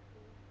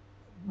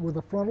with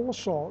a frontal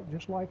assault,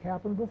 just like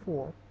happened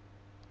before.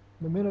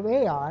 The men of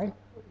Ai,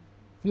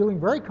 feeling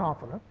very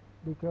confident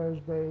because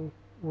they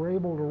were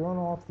able to run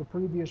off the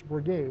previous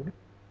brigade,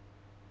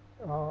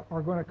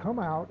 are going to come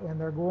out and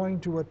they're going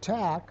to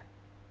attack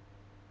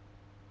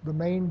the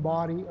main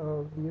body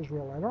of the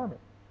Israelite army.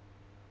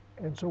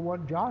 And so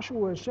what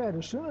Joshua has said,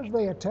 as soon as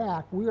they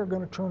attack, we are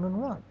going to turn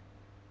and run.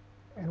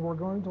 And we're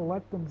going to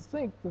let them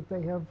think that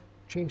they have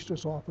chased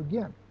us off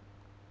again.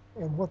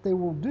 And what they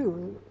will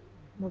do,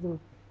 another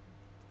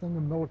thing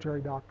in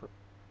military doctrine,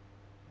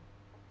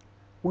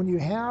 when you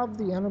have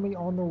the enemy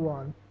on the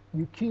run,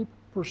 you keep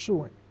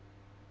pursuing.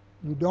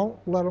 You don't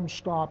let them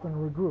stop and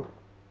regroup.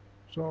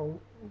 So,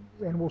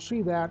 and we'll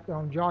see that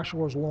on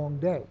Joshua's long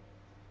day.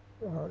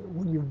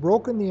 When you've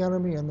broken the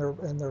enemy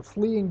and they're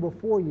fleeing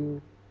before you,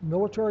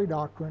 military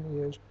doctrine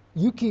is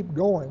you keep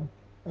going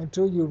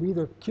until you've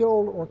either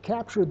killed or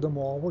captured them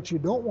all. What you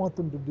don't want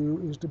them to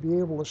do is to be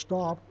able to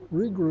stop,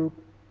 regroup,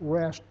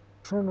 rest,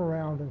 turn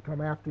around, and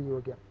come after you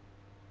again.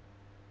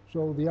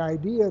 So the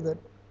idea that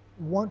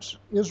once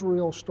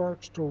Israel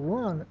starts to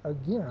run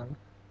again,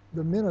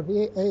 the men of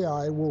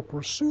Ai will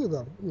pursue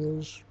them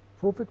is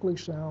perfectly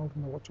sound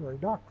military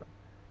doctrine.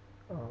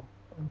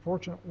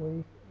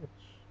 Unfortunately,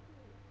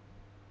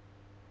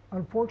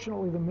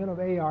 the men of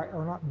Ai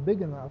are not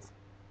big enough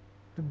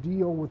to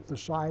deal with the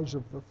size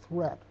of the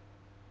threat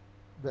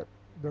that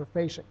they're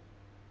facing.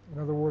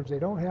 In other words, they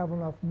don't have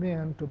enough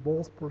men to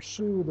both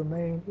pursue the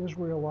main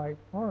Israelite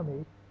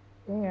army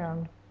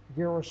and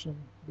garrison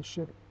the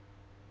city.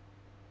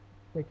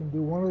 They can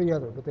do one or the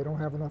other, but they don't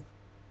have enough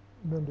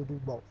men to do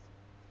both.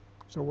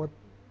 So what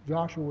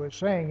Joshua is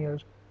saying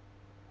is,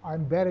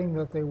 I'm betting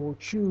that they will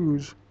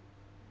choose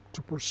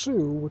to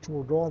pursue, which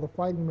will draw the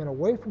fighting men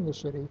away from the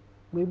city,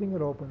 leaving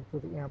it open for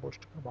the ambush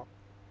to come up.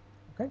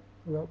 Okay?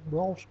 We're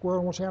all square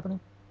on what's happening?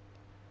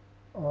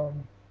 So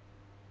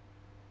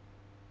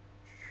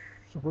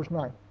verse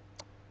 9.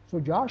 So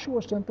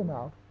Joshua sent them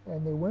out,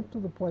 and they went to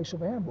the place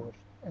of ambush,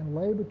 and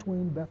lay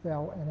between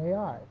Bethel and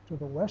Ai, to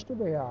the west of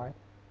Ai,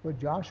 but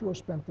Joshua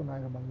spent the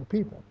night among the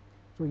people.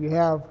 So you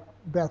have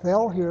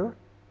Bethel here,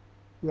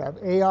 you have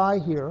Ai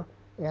here,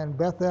 and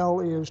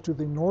Bethel is to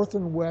the north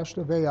and west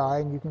of Ai,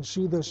 and you can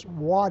see this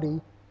wadi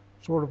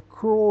sort of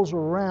curls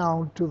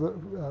around to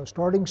the,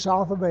 starting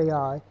south of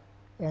Ai,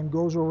 and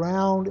goes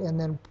around and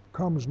then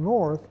comes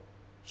north.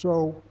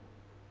 So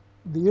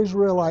the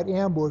Israelite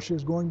ambush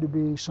is going to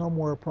be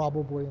somewhere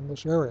probably in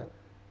this area.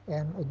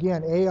 And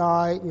again,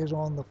 Ai is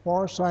on the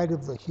far side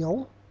of the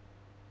hill.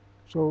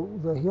 So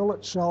the hill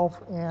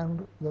itself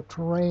and the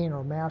terrain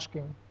are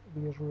masking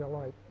the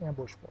Israelite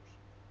ambush force.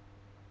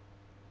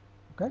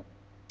 Okay?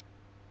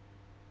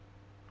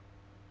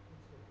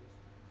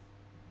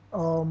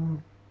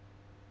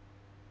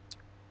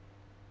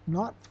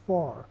 Not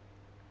far.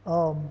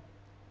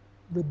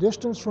 The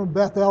distance from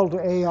Bethel to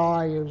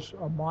Ai is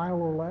a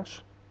mile or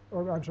less.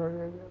 Or, I'm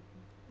sorry,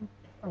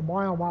 a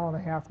mile, mile and a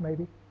half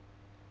maybe.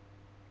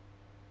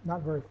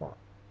 Not very far.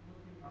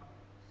 Looking up at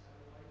the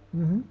satellite,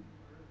 Mm-hmm. the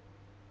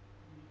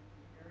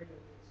area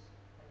that's,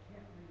 I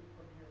can't read it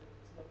from here,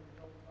 but it's like a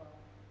hilltop,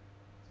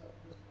 it's up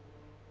just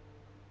below,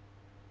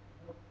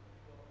 nope,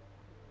 well,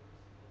 where is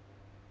the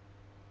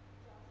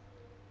hilltop?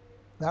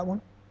 That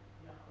one?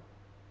 Yeah, I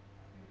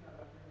think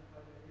I've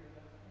identified that here,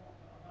 that's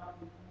about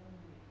the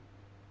only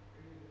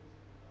area that's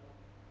in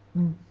development.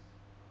 Mm.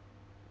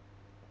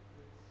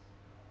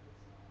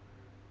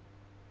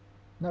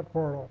 It's not very, Not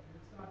far at all.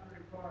 it's not very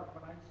far.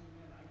 When I zoom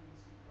in, I can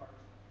see cars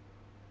coming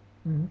from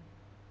there. Mm-hmm.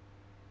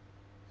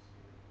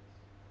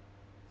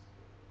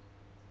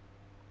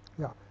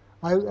 Yeah.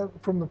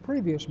 From the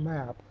previous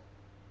map,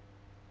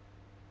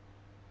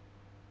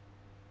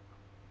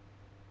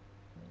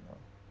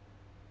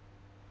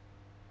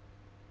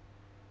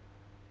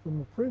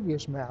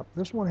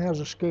 this one has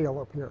a scale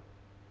up here.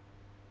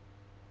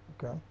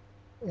 Okay.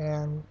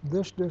 And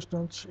this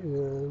distance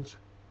is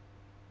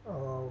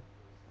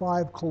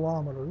 5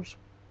 kilometers.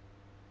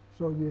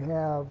 So you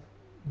have,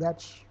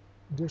 that's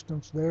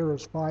distance there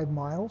is 5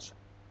 miles.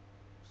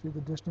 See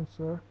the distance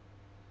there?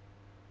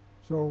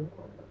 So,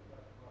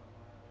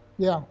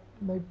 yeah,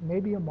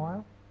 maybe a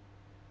mile.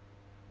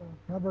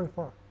 Not very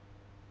far.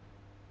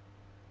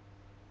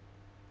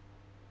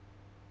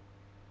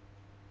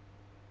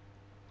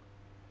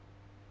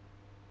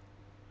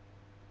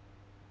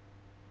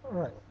 All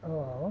right.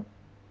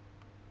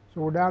 So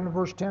we're down to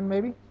verse 10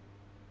 maybe?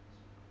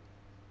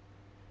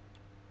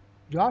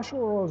 Joshua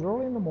rose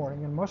early in the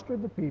morning and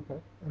mustered the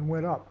people and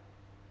went up,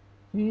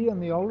 he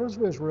and the elders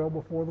of Israel,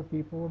 before the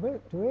people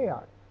to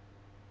Ai.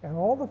 And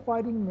all the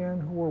fighting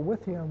men who were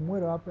with him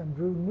went up and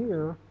drew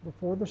near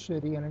before the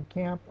city and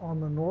encamped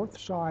on the north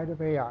side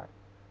of Ai,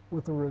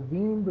 with a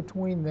ravine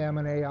between them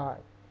and Ai.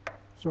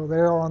 So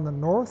they're on the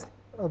north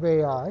of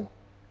Ai,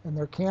 and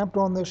they're camped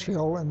on this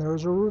hill, and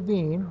there's a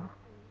ravine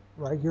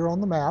right here on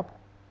the map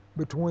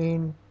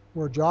between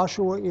where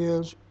Joshua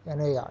is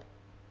and Ai.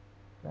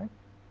 Okay?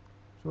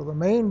 So the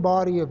main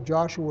body of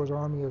Joshua's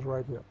army is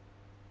right here.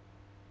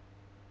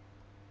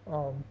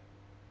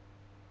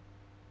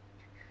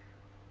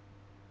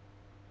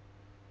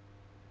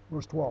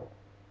 Verse 12.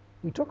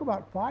 He took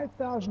about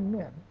 5,000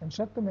 men and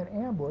set them in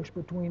ambush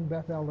between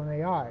Bethel and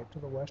Ai to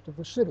the west of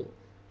the city.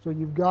 So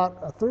you've got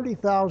a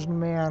 30,000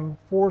 man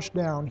force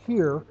down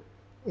here,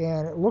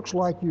 and it looks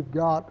like you've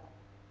got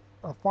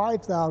a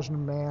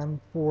 5,000 man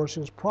force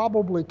is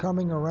probably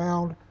coming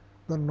around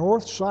the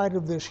north side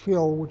of this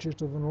hill, which is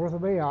to the north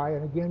of Ai,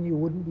 and again, you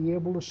wouldn't be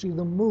able to see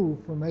them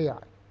move from Ai.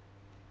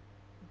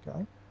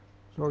 Okay?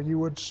 So you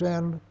would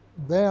send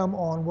them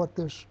on what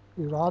this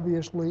is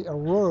obviously a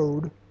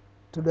road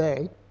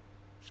today,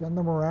 send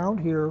them around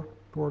here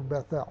toward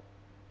Bethel,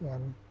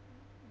 and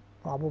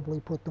probably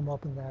put them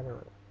up in that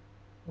area.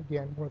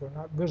 Again, where they're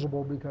not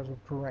visible because of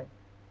terrain.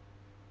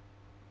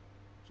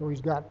 So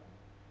he's got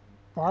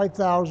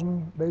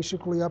 5,000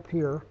 basically up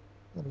here,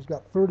 and he's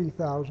got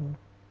 30,000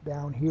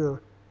 down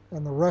here,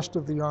 and the rest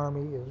of the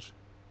army is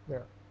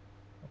there.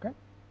 Okay?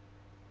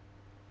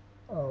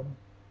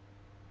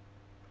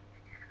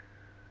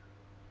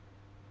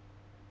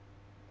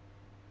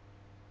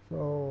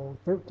 So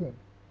 13.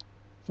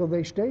 So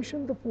they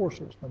stationed the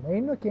forces, the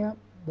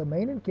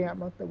main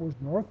encampment that was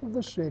north of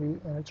the city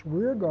and its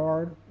rear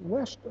guard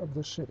west of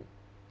the city.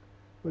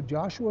 But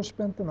Joshua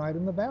spent the night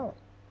in the valley.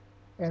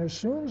 And as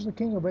soon as the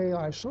king of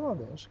Ai saw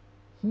this,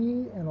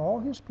 he and all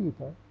his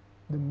people,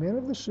 the men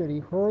of the city,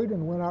 hurried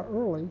and went out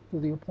early to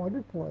the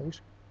appointed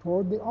place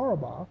toward the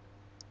Arabah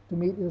to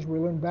meet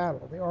Israel in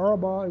battle. The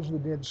Arabah is the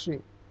Dead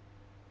Sea.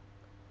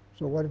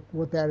 So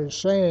what that is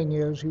saying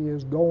is he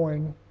is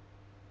going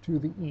to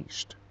the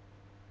east.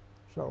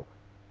 So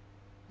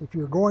if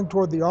you're going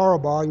toward the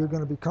Arabah, you're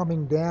going to be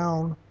coming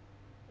down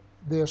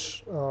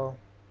this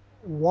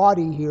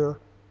wadi here,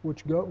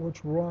 which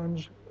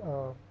runs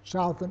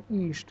south and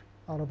east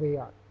out of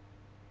Ai.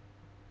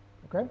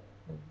 Okay?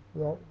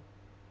 Well,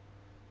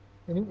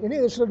 any of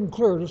this isn't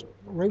clear, just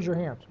raise your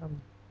hands.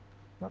 I'm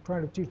not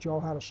trying to teach you all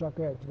how to suck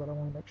eggs, but I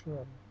want to make sure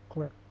I'm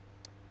clear.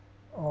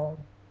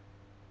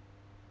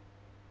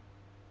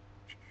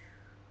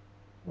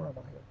 Where am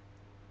I here?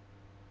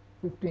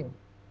 15.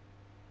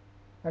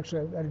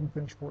 Actually, I didn't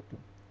finish 14.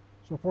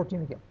 So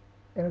 14 again.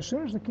 And as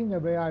soon as the king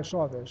of Ai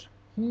saw this,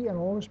 he and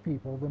all his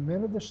people, the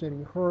men of the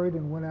city, hurried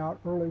and went out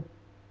early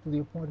to the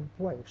appointed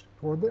place,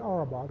 toward the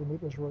Arabah, to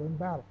meet Israel in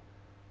battle.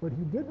 But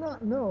he did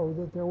not know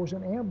that there was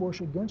an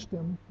ambush against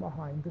him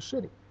behind the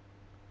city.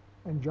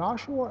 And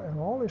Joshua and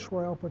all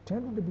Israel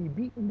pretended to be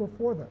beaten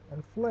before them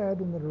and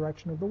fled in the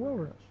direction of the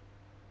wilderness.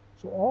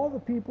 So all the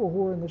people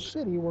who were in the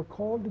city were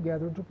called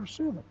together to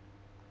pursue them.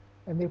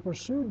 And they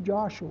pursued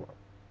Joshua.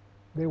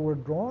 They were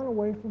drawn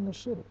away from the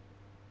city.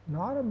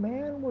 Not a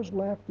man was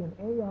left in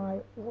Ai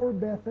or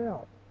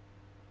Bethel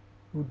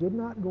who did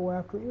not go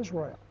after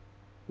Israel.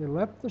 They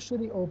left the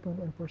city open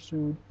and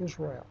pursued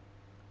Israel.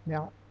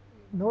 Now,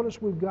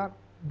 notice we've got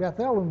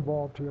Bethel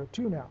involved here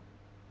too now.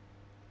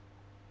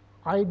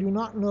 I do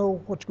not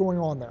know what's going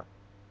on there.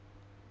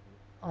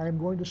 I am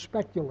going to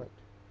speculate.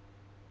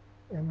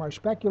 And my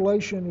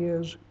speculation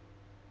is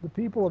the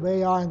people of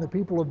Ai and the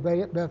people of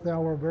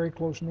Bethel are very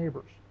close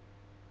neighbors.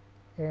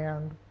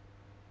 And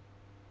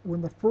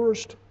when the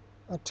first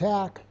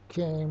attack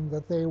came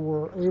that they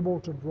were able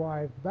to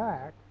drive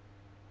back,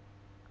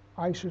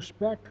 I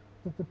suspect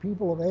that the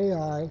people of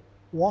Ai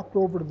walked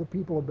over to the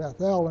people of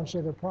Bethel and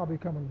said they're probably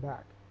coming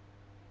back.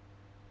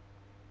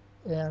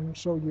 And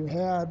so you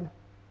had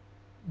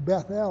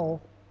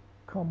Bethel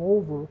come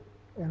over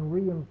and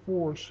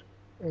reinforce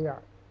Ai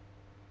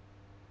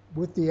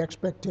with the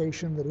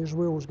expectation that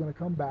Israel was going to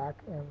come back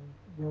and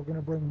they were going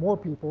to bring more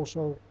people,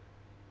 so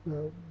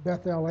the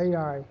Bethel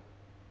Ai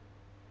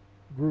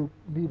group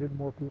needed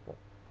more people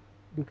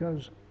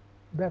because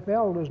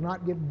Bethel does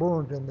not get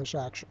burned in this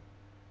action.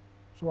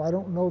 So I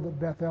don't know that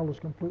Bethel is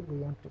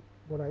completely empty.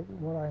 What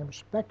I am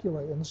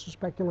speculating, and this is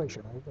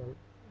speculation,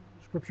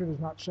 Scripture does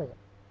not say it.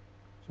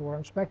 So what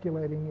I'm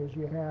speculating is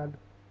you had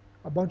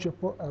a bunch of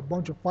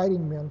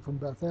fighting men from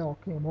Bethel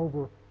came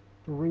over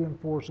to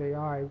reinforce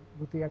Ai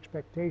with the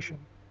expectation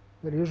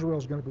that Israel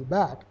is going to be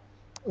back.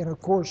 And of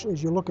course,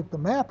 as you look at the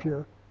map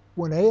here,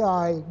 when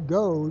Ai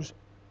goes,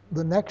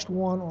 the next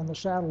one on the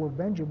saddle of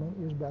Benjamin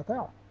is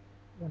Bethel.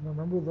 And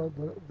remember,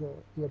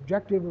 the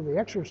objective of the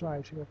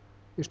exercise here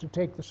is to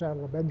take the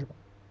saddle of Benjamin.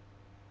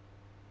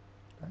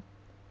 Okay?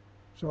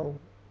 So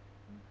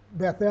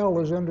Bethel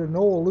is under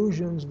no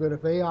illusions that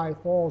if Ai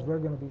falls, they're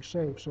going to be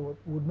safe. So it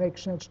would make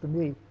sense to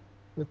me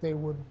that they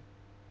would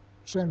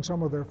send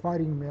some of their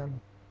fighting men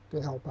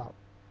to help out.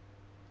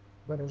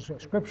 But as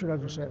Scripture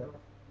doesn't say that.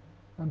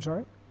 I'm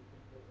sorry?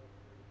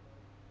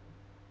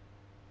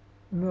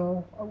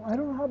 No, I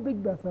don't know how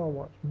big Bethel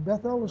was.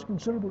 Bethel is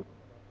considerably.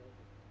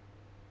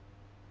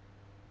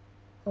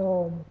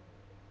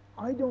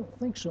 I don't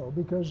think so,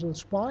 because the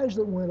spies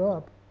that went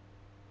up,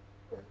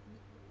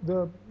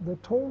 the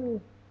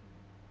total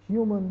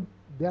human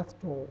death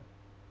toll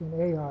in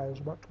Ai is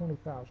about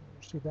 20,000. We'll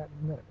see that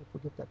in a minute if we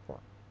get that far.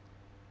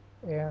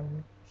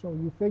 And so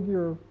you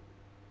figure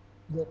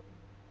that,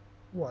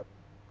 what,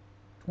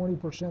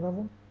 20% of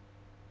them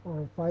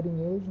are of fighting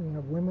age, and you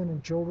have women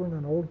and children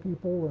and old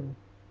people and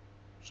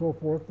so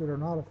forth that are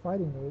not of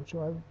fighting age.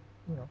 So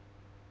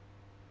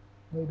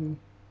maybe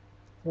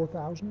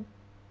 4,000,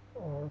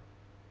 or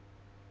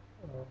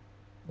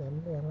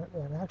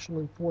and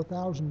actually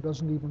 4,000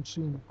 doesn't even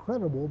seem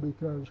credible,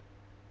 because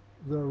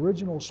the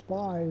original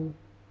spy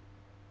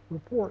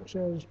report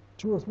says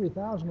 2,000 or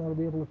 3,000 ought to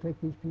be able to take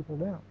these people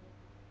down.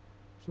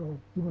 So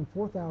even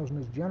 4,000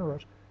 is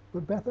generous,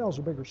 but Bethel's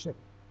a bigger city.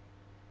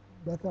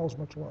 Bethel's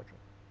much larger.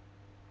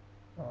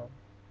 So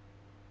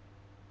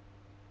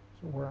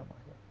where am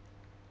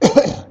I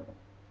here?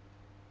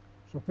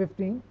 So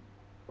 15,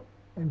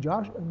 and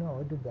Joshua, no,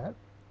 I did that.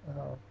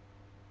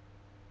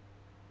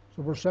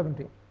 So verse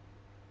 17.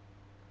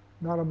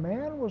 Not a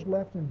man was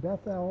left in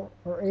Bethel,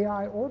 or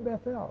Ai or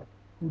Bethel,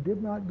 who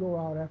did not go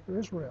out after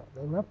Israel.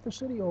 They left the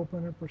city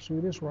open and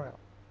pursued Israel.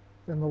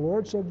 Then the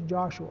Lord said to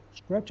Joshua,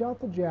 stretch out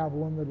the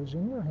javelin that is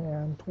in your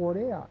hand toward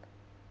Ai,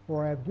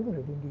 for I have given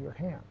it into your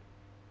hand.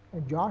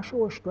 And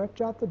Joshua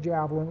stretched out the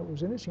javelin that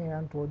was in his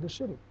hand toward the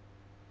city.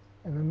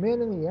 And the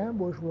men in the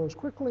ambush rose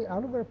quickly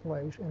out of their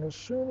place, and as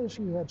soon as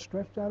he had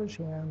stretched out his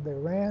hand, they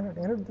ran and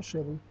entered the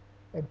city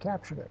and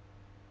captured it.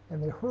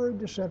 And they hurried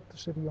to set the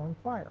city on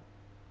fire.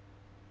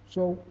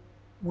 So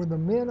when the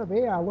men of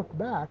Ai looked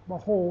back,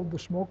 behold, the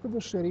smoke of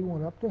the city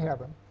went up to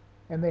heaven,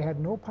 and they had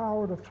no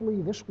power to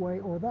flee this way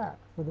or that,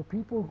 for the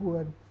people who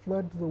had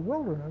fled to the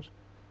wilderness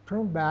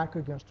turned back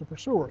against the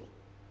pursuers.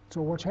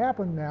 So what's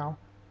happened now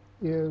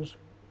is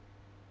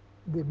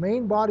the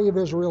main body of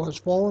Israel has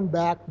fallen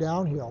back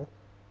downhill.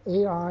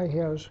 Ai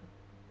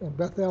and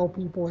Bethel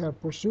people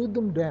have pursued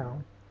them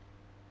down.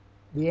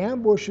 The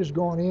ambush has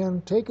gone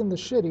in, taken the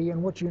city,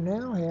 and what you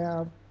now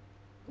have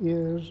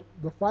is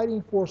the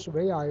fighting force of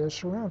Ai is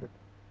surrounded.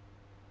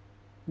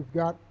 You've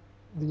got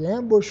the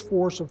ambush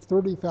force of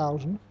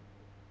 30,000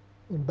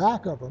 in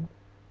back of them.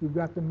 You've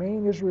got the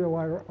main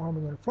Israelite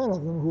army in front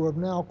of them, who have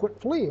now quit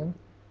fleeing,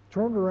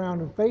 turned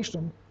around and faced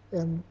them,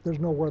 and there's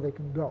nowhere they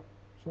can go.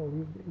 So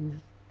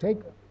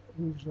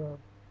he's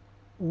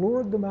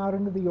lured them out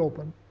into the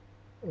open,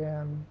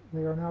 and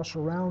they are now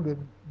surrounded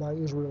by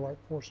Israelite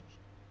forces.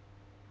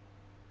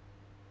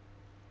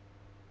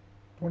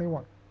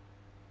 21.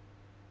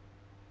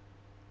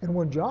 And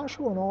when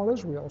Joshua and all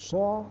Israel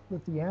saw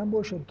that the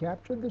ambush had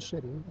captured the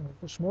city, and that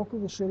the smoke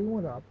of the city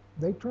went up,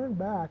 they turned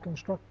back and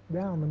struck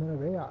down the men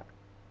of Ai.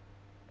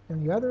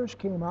 And the others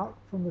came out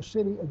from the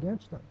city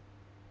against them.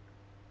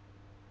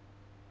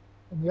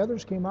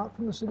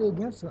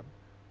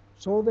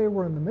 So they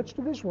were in the midst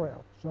of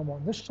Israel, some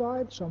on this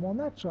side, some on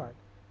that side.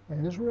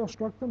 And Israel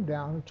struck them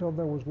down until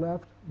there was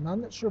left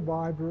none that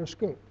survived or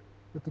escaped.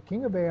 But the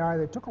king of Ai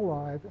they took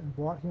alive and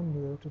brought him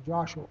near to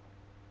Joshua.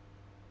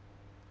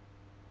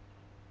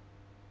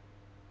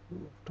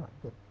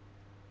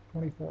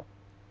 24.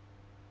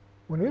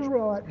 When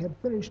Israel had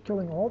finished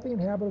killing all the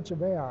inhabitants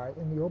of Ai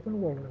in the open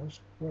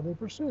wilderness, where they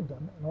pursued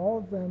them, and all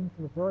of them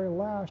to the very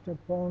last had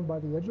fallen by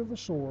the edge of the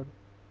sword,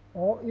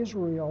 all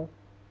Israel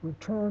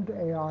returned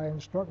to Ai and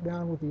struck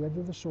down with the edge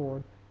of the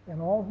sword, and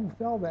all who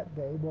fell that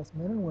day, both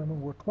men and women,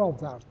 were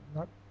 12,000.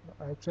 I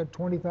said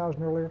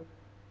 20,000 earlier,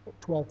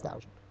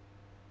 12,000.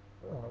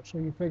 So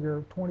you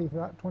figure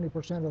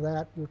 20% of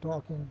that, you're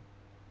talking,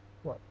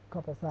 what, a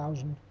couple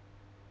thousand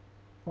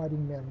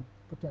fighting men,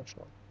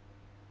 potentially.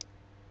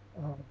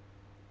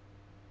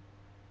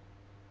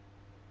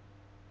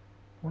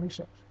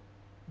 26.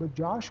 But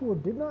Joshua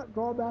did not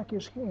draw back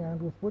his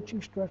hand with which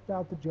he stretched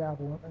out the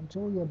javelin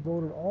until he had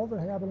voted all the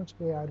inhabitants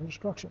of Ai to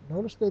destruction.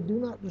 Notice they do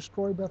not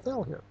destroy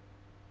Bethel here.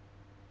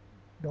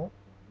 Don't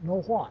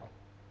know why.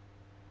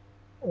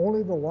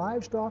 Only the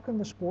livestock and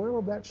the spoil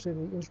of that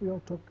city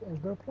Israel took as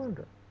their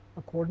plunder,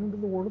 according to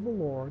the word of the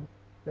Lord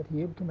that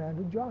he had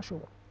commanded Joshua.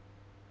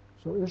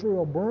 So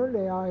Israel burned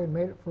Ai and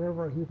made it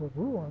forever a heap of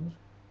ruins,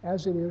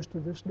 as it is to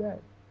this day.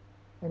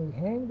 And he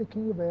hanged the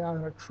king of Ai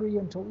on a tree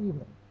until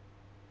evening.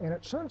 And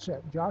at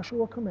sunset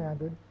Joshua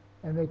commanded,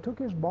 and they took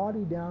his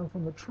body down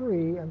from the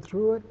tree and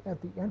threw it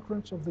at the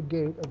entrance of the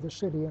gate of the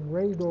city, and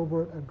raised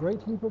over it a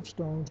great heap of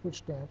stones which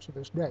stands to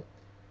this day.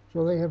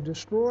 So they have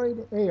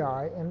destroyed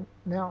Ai, and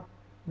now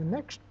the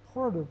next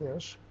part of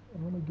this,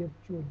 and let me get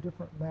you a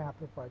different map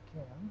if I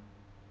can.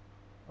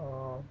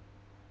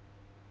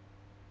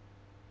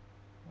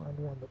 Find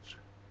one that's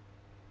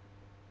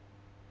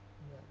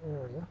in that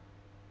area.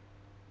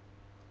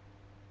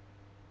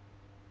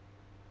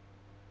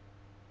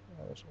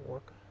 This will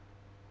work.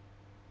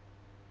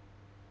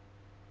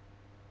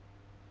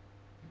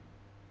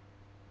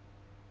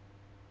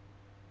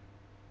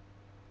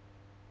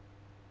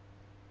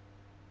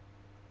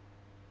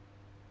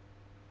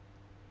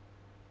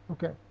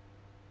 Okay,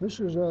 this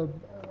is a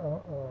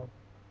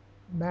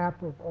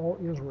map of all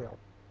Israel.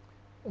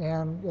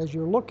 And as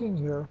you're looking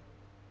here,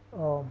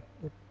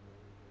 it's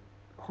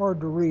hard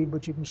to read,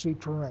 but you can see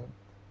terrain.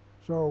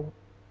 So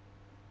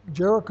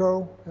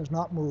Jericho has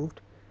not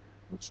moved.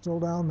 It's still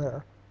down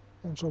there.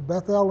 And so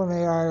Bethel and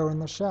Ai are in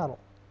the saddle.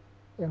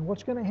 And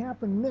what's going to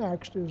happen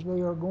next is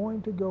they are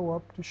going to go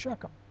up to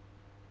Shechem,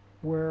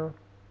 where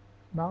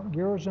Mount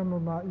Gerizim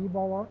and Mount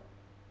Ebal are,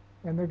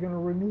 and they're going to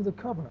renew the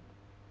covenant.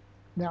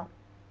 Now,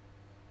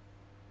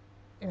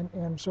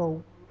 and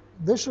so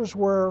this is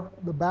where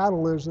the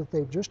battle is that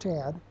they've just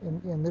had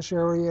in this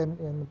area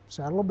in the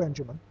Saddle of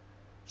Benjamin.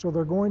 So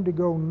they're going to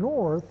go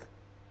north,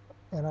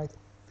 and I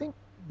think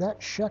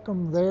that's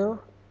Shechem there.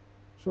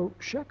 So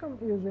Shechem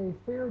is a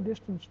fair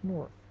distance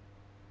north.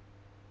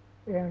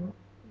 And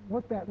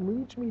what that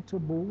leads me to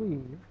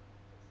believe,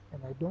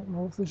 and I don't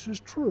know if this is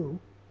true,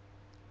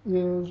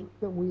 is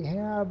that we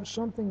have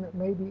something that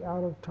may be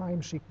out of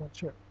time sequence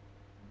here.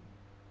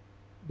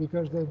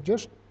 Because they've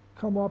just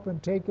come up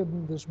and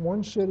taken this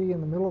one city in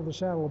the middle of the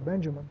Saddle of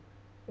Benjamin,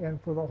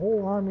 and for the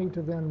whole army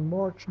to then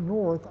march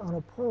north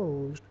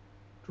unopposed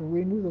to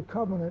renew the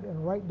covenant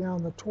and write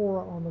down the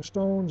Torah on the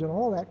stones and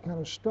all that kind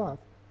of stuff.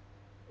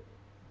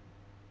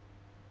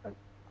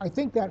 I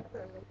think that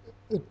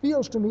it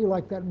feels to me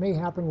like that may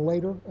happen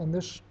later, and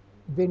this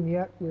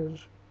vignette is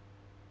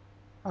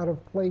out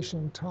of place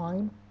in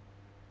time,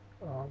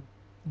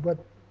 but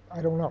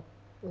I don't know.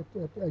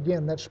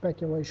 Again, that's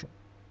speculation.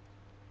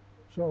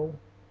 So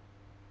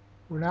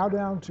we're now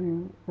down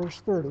to verse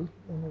 30,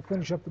 and we'll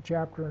finish up the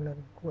chapter and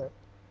then quit.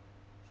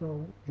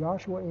 So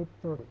Joshua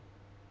 8:30.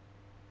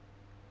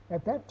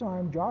 At that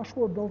time,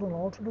 Joshua built an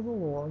altar to the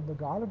Lord, the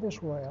God of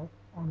Israel,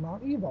 on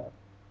Mount Ebal,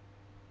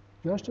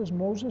 just as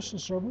Moses, the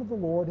servant of the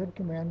Lord, had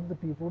commanded the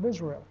people of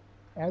Israel,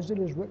 as it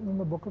is written in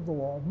the book of the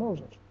law of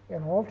Moses,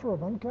 an altar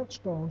of uncut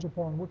stones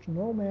upon which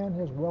no man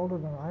has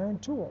welded an iron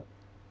tool.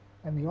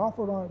 And he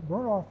offered on it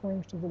burnt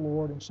offerings to the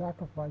Lord and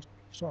sacrificed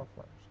peace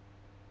offerings.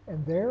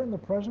 And there, in the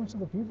presence of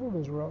the people of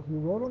Israel, he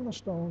wrote on the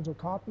stones a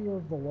copy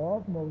of the law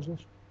of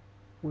Moses,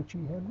 which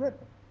he had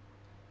written.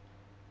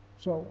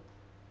 So,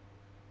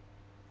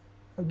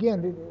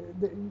 again,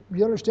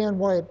 you understand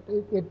why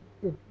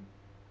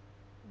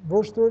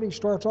verse 30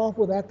 starts off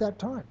with at that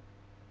time.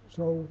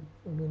 So,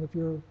 I mean, if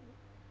you're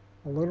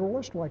a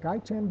literalist, like I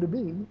tend to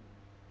be,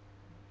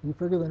 you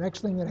figure the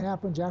next thing that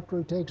happens after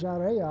he takes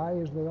out Ai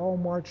is they all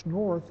march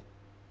north,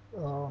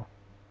 I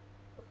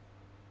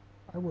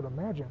would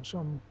imagine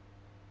some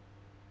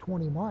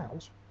 20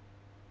 miles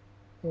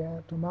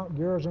to Mount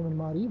Gerizim and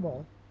Mount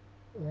Ebal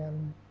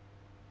and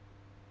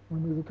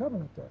renew the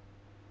covenant there.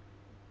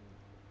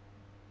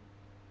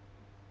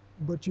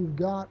 But you've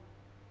got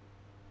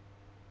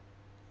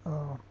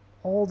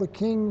all the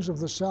kings of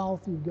the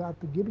south, you've got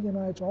the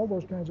Gibeonites, all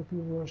those kinds of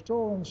people who are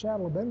still in the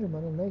Saddle of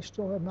Benjamin, and they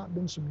still have not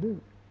been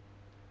subdued.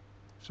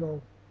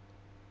 So,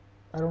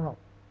 I don't know.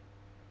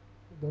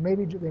 They may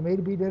be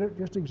did it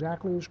just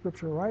exactly as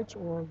Scripture writes,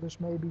 or this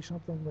may be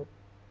something that,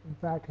 in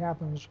fact,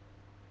 happens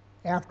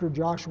after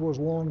Joshua's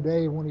long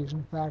day when he's,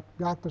 in fact,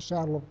 got the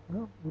saddle of,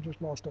 no, we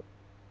just lost it.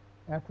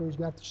 After he's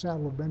got the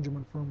saddle of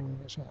Benjamin firmly in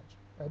his hands.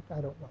 I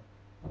don't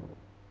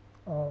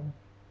know.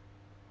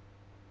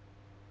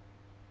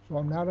 So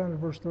I'm now down to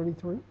verse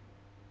 33.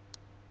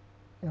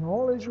 And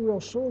all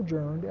Israel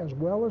sojourned as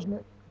well as,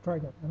 and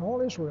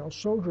all Israel,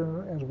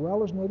 sojourner as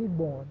well as native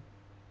born,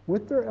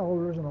 with their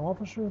elders and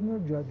officers and their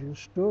judges,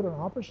 stood on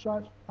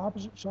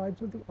opposite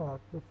sides of the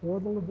ark before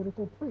the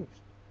Levitical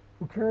priests,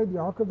 who carried the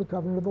ark of the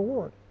covenant of the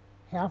Lord,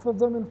 half of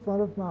them in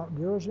front of Mount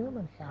Gerizim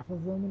and half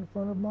of them in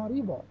front of Mount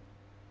Ebal,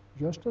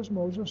 just as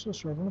Moses, the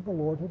servant of the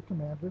Lord, had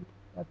commanded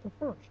at the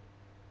first,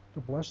 to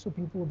bless the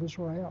people of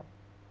Israel.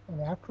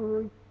 And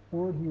afterward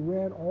he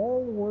read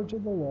all the words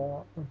of the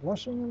law, the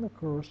blessing and the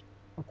curse,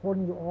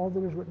 according to all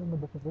that is written in the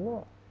book of the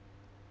law.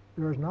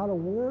 There is not a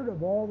word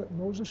of all that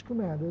Moses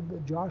commanded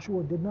that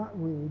Joshua did not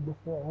read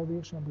before all the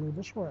assembly of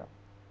Israel,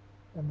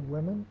 and the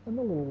women and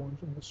the little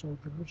ones and the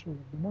sojourners who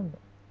lived among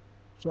them.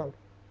 So,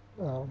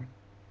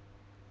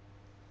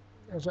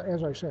 as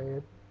I say,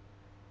 it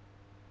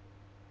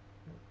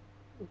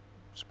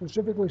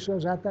specifically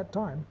says at that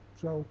time,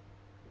 so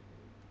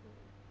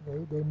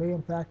they may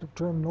in fact have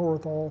turned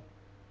north, all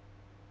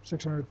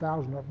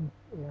 600,000 of them,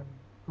 and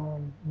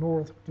gone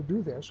north to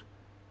do this.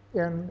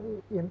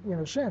 And in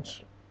a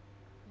sense,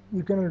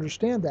 you can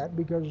understand that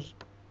because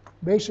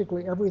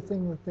basically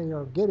everything that they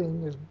are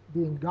getting is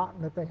being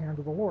gotten at the hand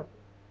of the Lord.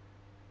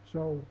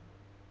 So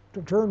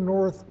to turn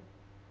north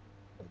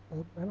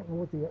I don't know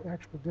what the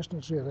actual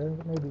distance is. I think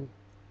it may be,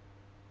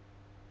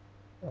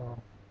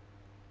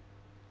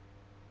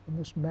 and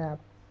this map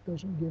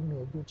doesn't give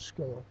me a good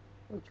scale.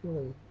 It's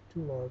really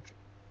too large.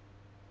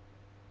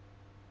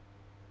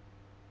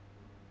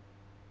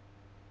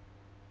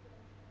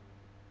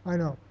 I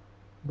know,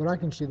 but I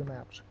can see the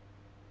maps.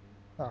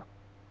 Ah.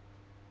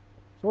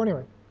 So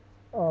anyway,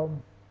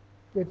 um,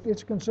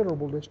 it's a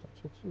considerable distance.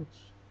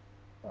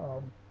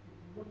 Um, If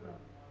you look on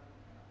the water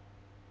map,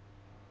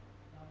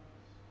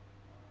 Numbers,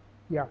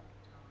 yeah. the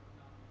town of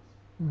Numbers,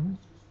 Hmm. is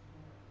just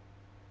north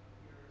of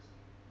Garrison,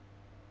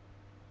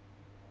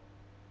 Depot.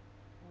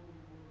 Where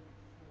we were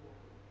before,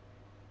 with,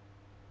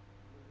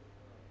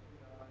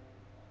 AI and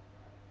all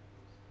that,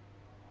 is,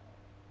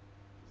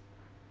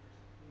 is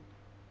basically,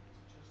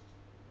 it's just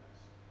to the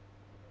west of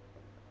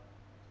Belgrade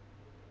Drive.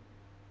 That's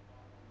a little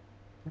bottleneck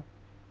that we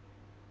keep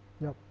getting.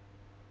 Yep.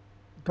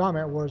 The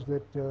comment was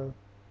that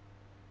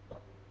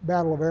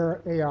Battle of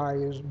Ai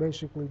is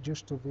basically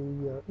just to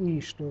the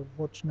east of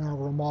what's now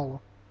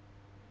Ramallah,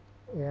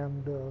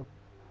 and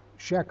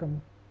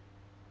Shechem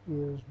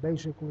is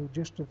basically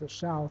just to the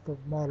south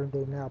of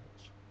modern-day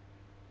Nablus.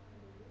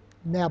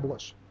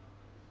 Nablus.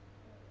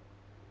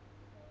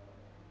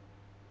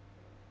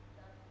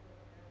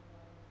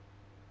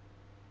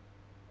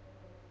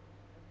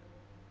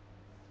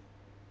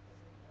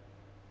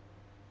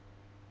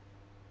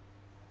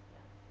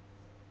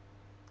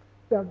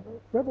 Yeah,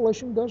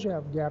 Revelation does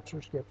have gaps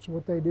or skips.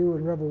 What they do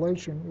in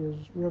Revelation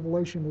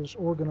is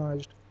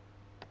organized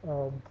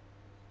um,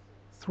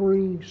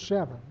 3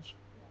 sevens,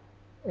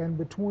 and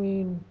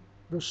between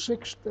the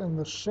 6th and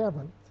the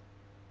 7th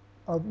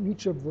of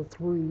each of the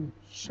 3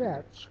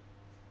 sets,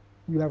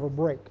 you have a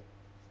break.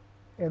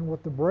 And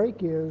what the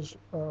break is,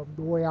 the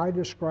way I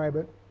describe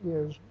it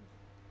is,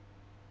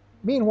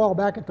 meanwhile,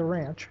 back at the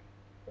ranch,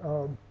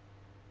 um,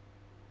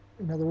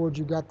 in other words,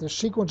 you got this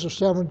sequence of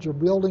sevens, you're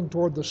building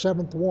toward the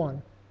 7th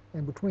one,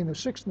 and between the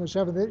 6th and the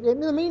 7th,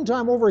 in the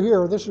meantime, over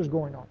here, this is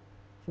going on.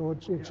 So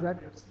it's that,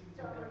 We have scenes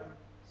on heaven,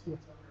 yeah, scenes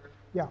on earth,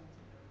 yeah,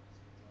 scenes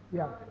in heaven, scenes on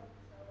yeah. earth.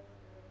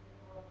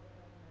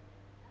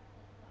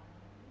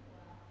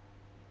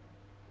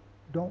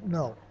 Don't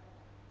know.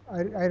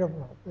 I don't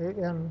know.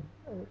 And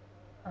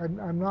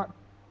I'm not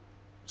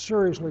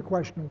seriously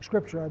questioning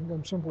Scripture.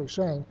 I'm simply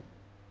saying,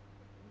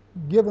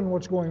 given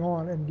what's going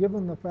on, and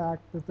given the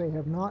fact that they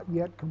have not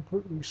yet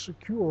completely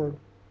secured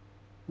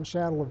the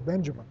saddle of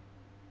Benjamin,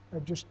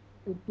 it just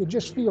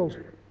feels.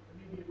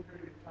 Immediate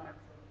period of time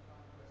from the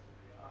conquest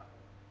of Ai.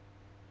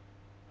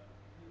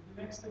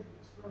 The next thing in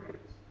the story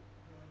is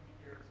going to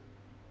Garrison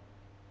Depot,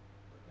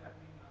 but that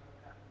may not have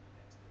happened the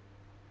next day.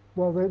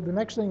 Well, the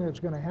next thing that's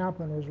going to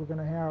happen is we're going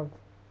to have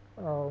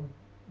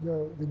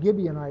the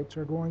Gibeonites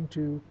are going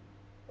to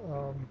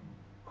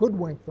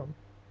hoodwink them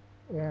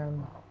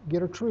and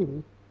get a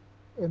treaty,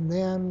 and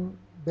then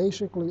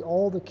basically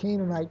all the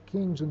Canaanite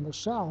kings in the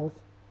south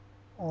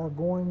are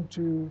going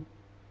to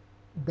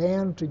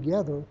band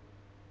together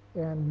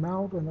and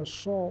mount an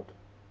assault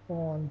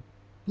on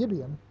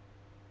Gibeon,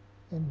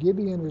 and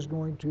Gibeon is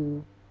going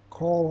to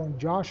call on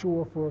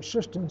Joshua for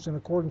assistance in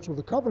accordance with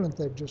the covenant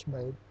they've just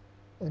made,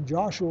 and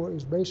Joshua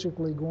is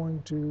basically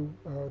going to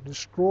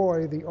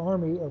destroy the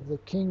army of the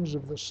kings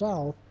of the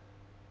south,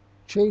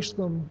 chase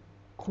them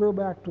clear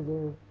back to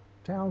the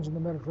towns in the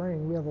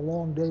Mediterranean. We have a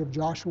long day of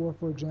Joshua,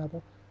 for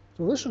example.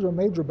 So this is a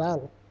major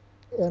battle,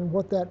 and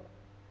what that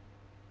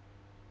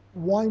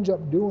winds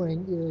up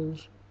doing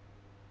is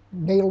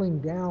nailing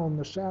down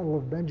the saddle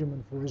of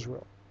Benjamin for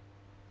Israel.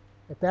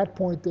 At that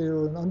point, they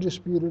are in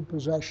undisputed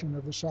possession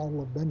of the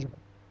saddle of Benjamin.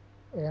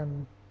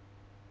 And,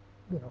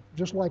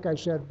 just like I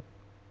said,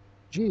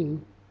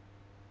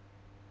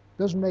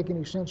 doesn't make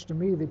any sense to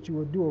me that you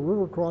would do a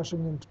river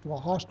crossing into a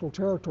hostile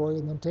territory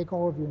and then take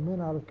all of your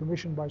men out of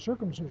commission by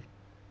circumcision.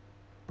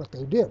 But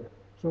they did.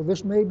 So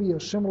this may be a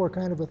similar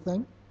kind of a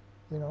thing.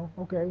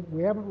 Okay,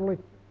 we haven't really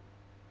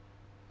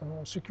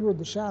secured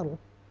the saddle,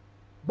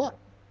 but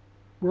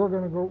we're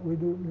going to go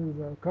redo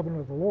the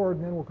covenant of the Lord,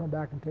 and then we'll come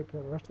back and take care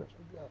of the rest of this.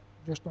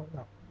 Just don't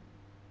know.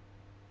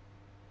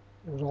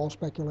 It was all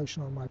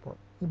speculation on my part.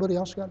 Anybody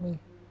else got any?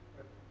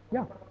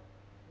 Yeah.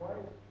 Why is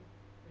he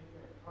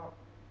making a copy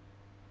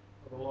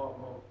of the law of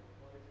Moses?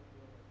 Why is he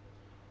doing it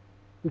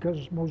this way?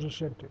 Because Moses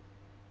said to.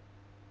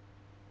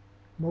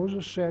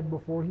 Moses said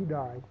before he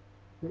died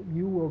that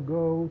you will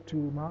go to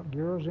Mount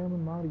Gerizim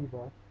and Mount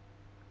Ebal,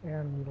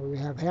 and you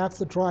have half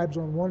the tribes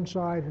on one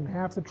side and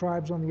half the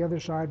tribes on the other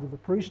side with the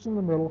priest in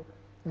the middle,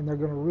 and they're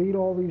going to read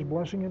all these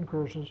blessing and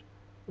curses,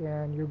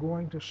 and you're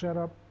going to set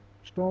up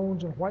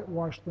stones and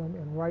whitewash them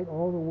and write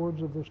all the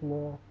words of this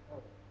law.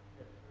 Oh,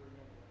 yes, I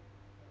remember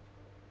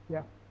that.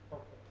 Yeah, That's right.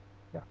 Okay,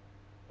 yeah.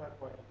 that's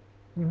why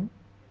he. Hmm.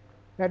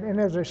 And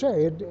as I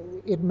say,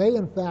 it may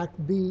in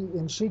fact be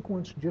in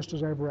sequence just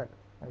as I've read it.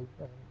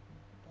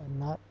 I'm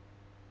not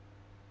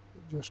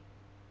just.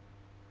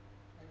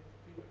 I have a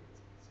feeling it's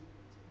in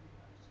sequence, it may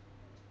not just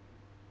be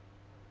next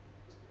week, or the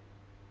next day.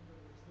 In other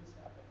words, this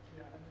happens,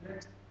 yeah, and the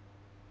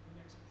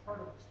next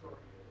part of the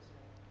story is,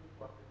 we'll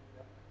walk into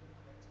that, but then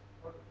the next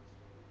part of the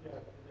story is,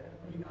 Yeah, and then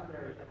may not,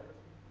 carry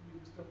we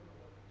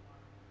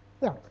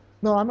Yeah.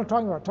 No, I'm not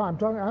talking about time.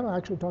 I'm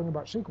actually talking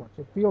about sequence.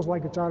 It feels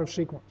like it's out of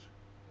sequence.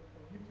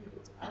 You feel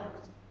it's out of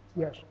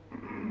Yes.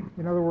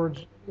 In other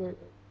words,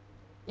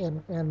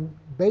 and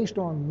based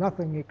on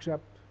nothing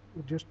except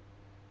just,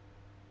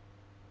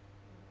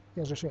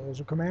 as I say, as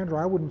a commander,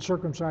 I wouldn't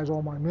circumcise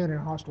all my men in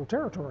hostile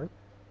territory.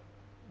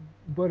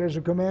 But as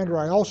a commander,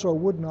 I also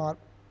would not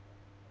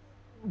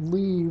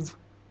leave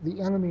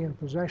the enemy in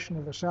possession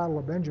of the saddle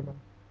of Benjamin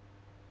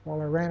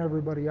while I ran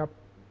everybody up.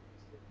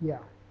 Yeah.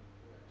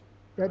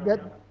 That,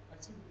 I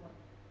see the point.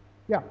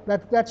 yeah,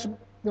 that's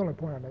the only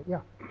point I made,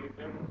 yeah. If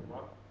they were walking 20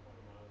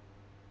 miles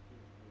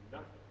seems to be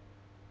nothing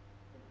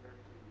compared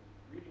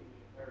to reading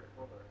the entire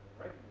Torah and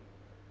writing the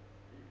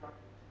entire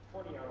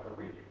Torah. You're talking 20-hour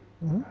reading.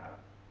 Mhm.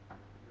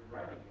 You're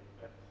writing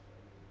it. That's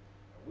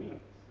a week,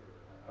 sure.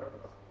 I don't know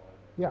how long.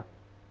 Yeah.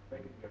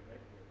 Making a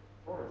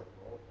Torah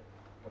scroll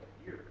takes what,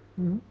 a year.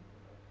 Mhm.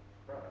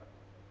 Right.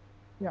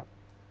 Yeah.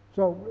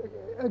 So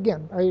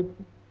again,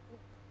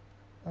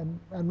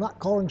 I'm not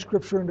calling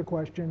Scripture into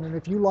question, and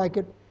if you like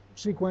it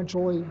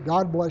sequentially,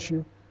 God bless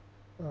you.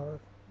 Uh,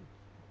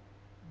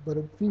 but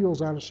it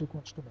feels out of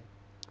sequence to me.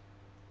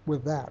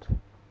 With that,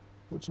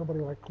 would somebody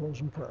like to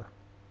close in prayer?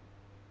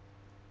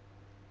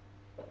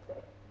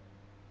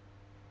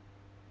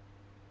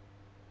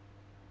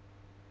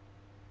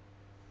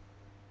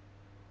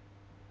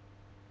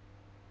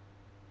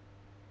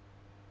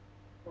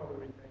 Father,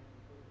 we thank you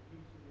for the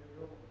peace of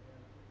Israel, and we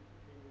ask you to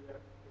continue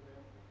that for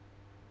them.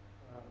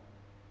 Um,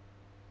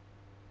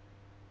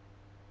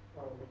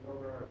 Father, we know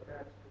there are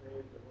attacks today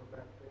as there were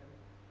back then,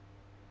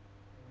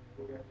 and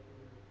we ask you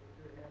to put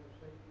your hand of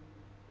safety,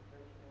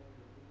 protection over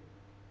your people,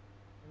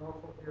 and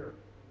also here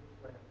in this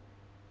land.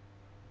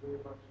 Very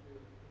much to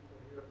the people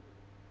here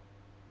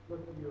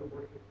look to you and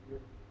worship you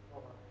and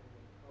call out your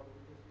name. Father,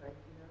 we just thank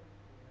you now.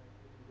 We ask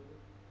you to be with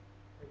us,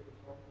 take us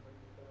home, bring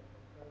us back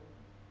on Saturday.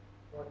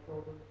 Watch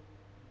over us,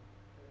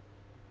 and protect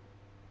us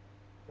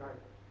and guide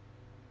us. In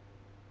the name of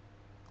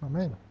Jesus.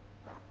 Amen.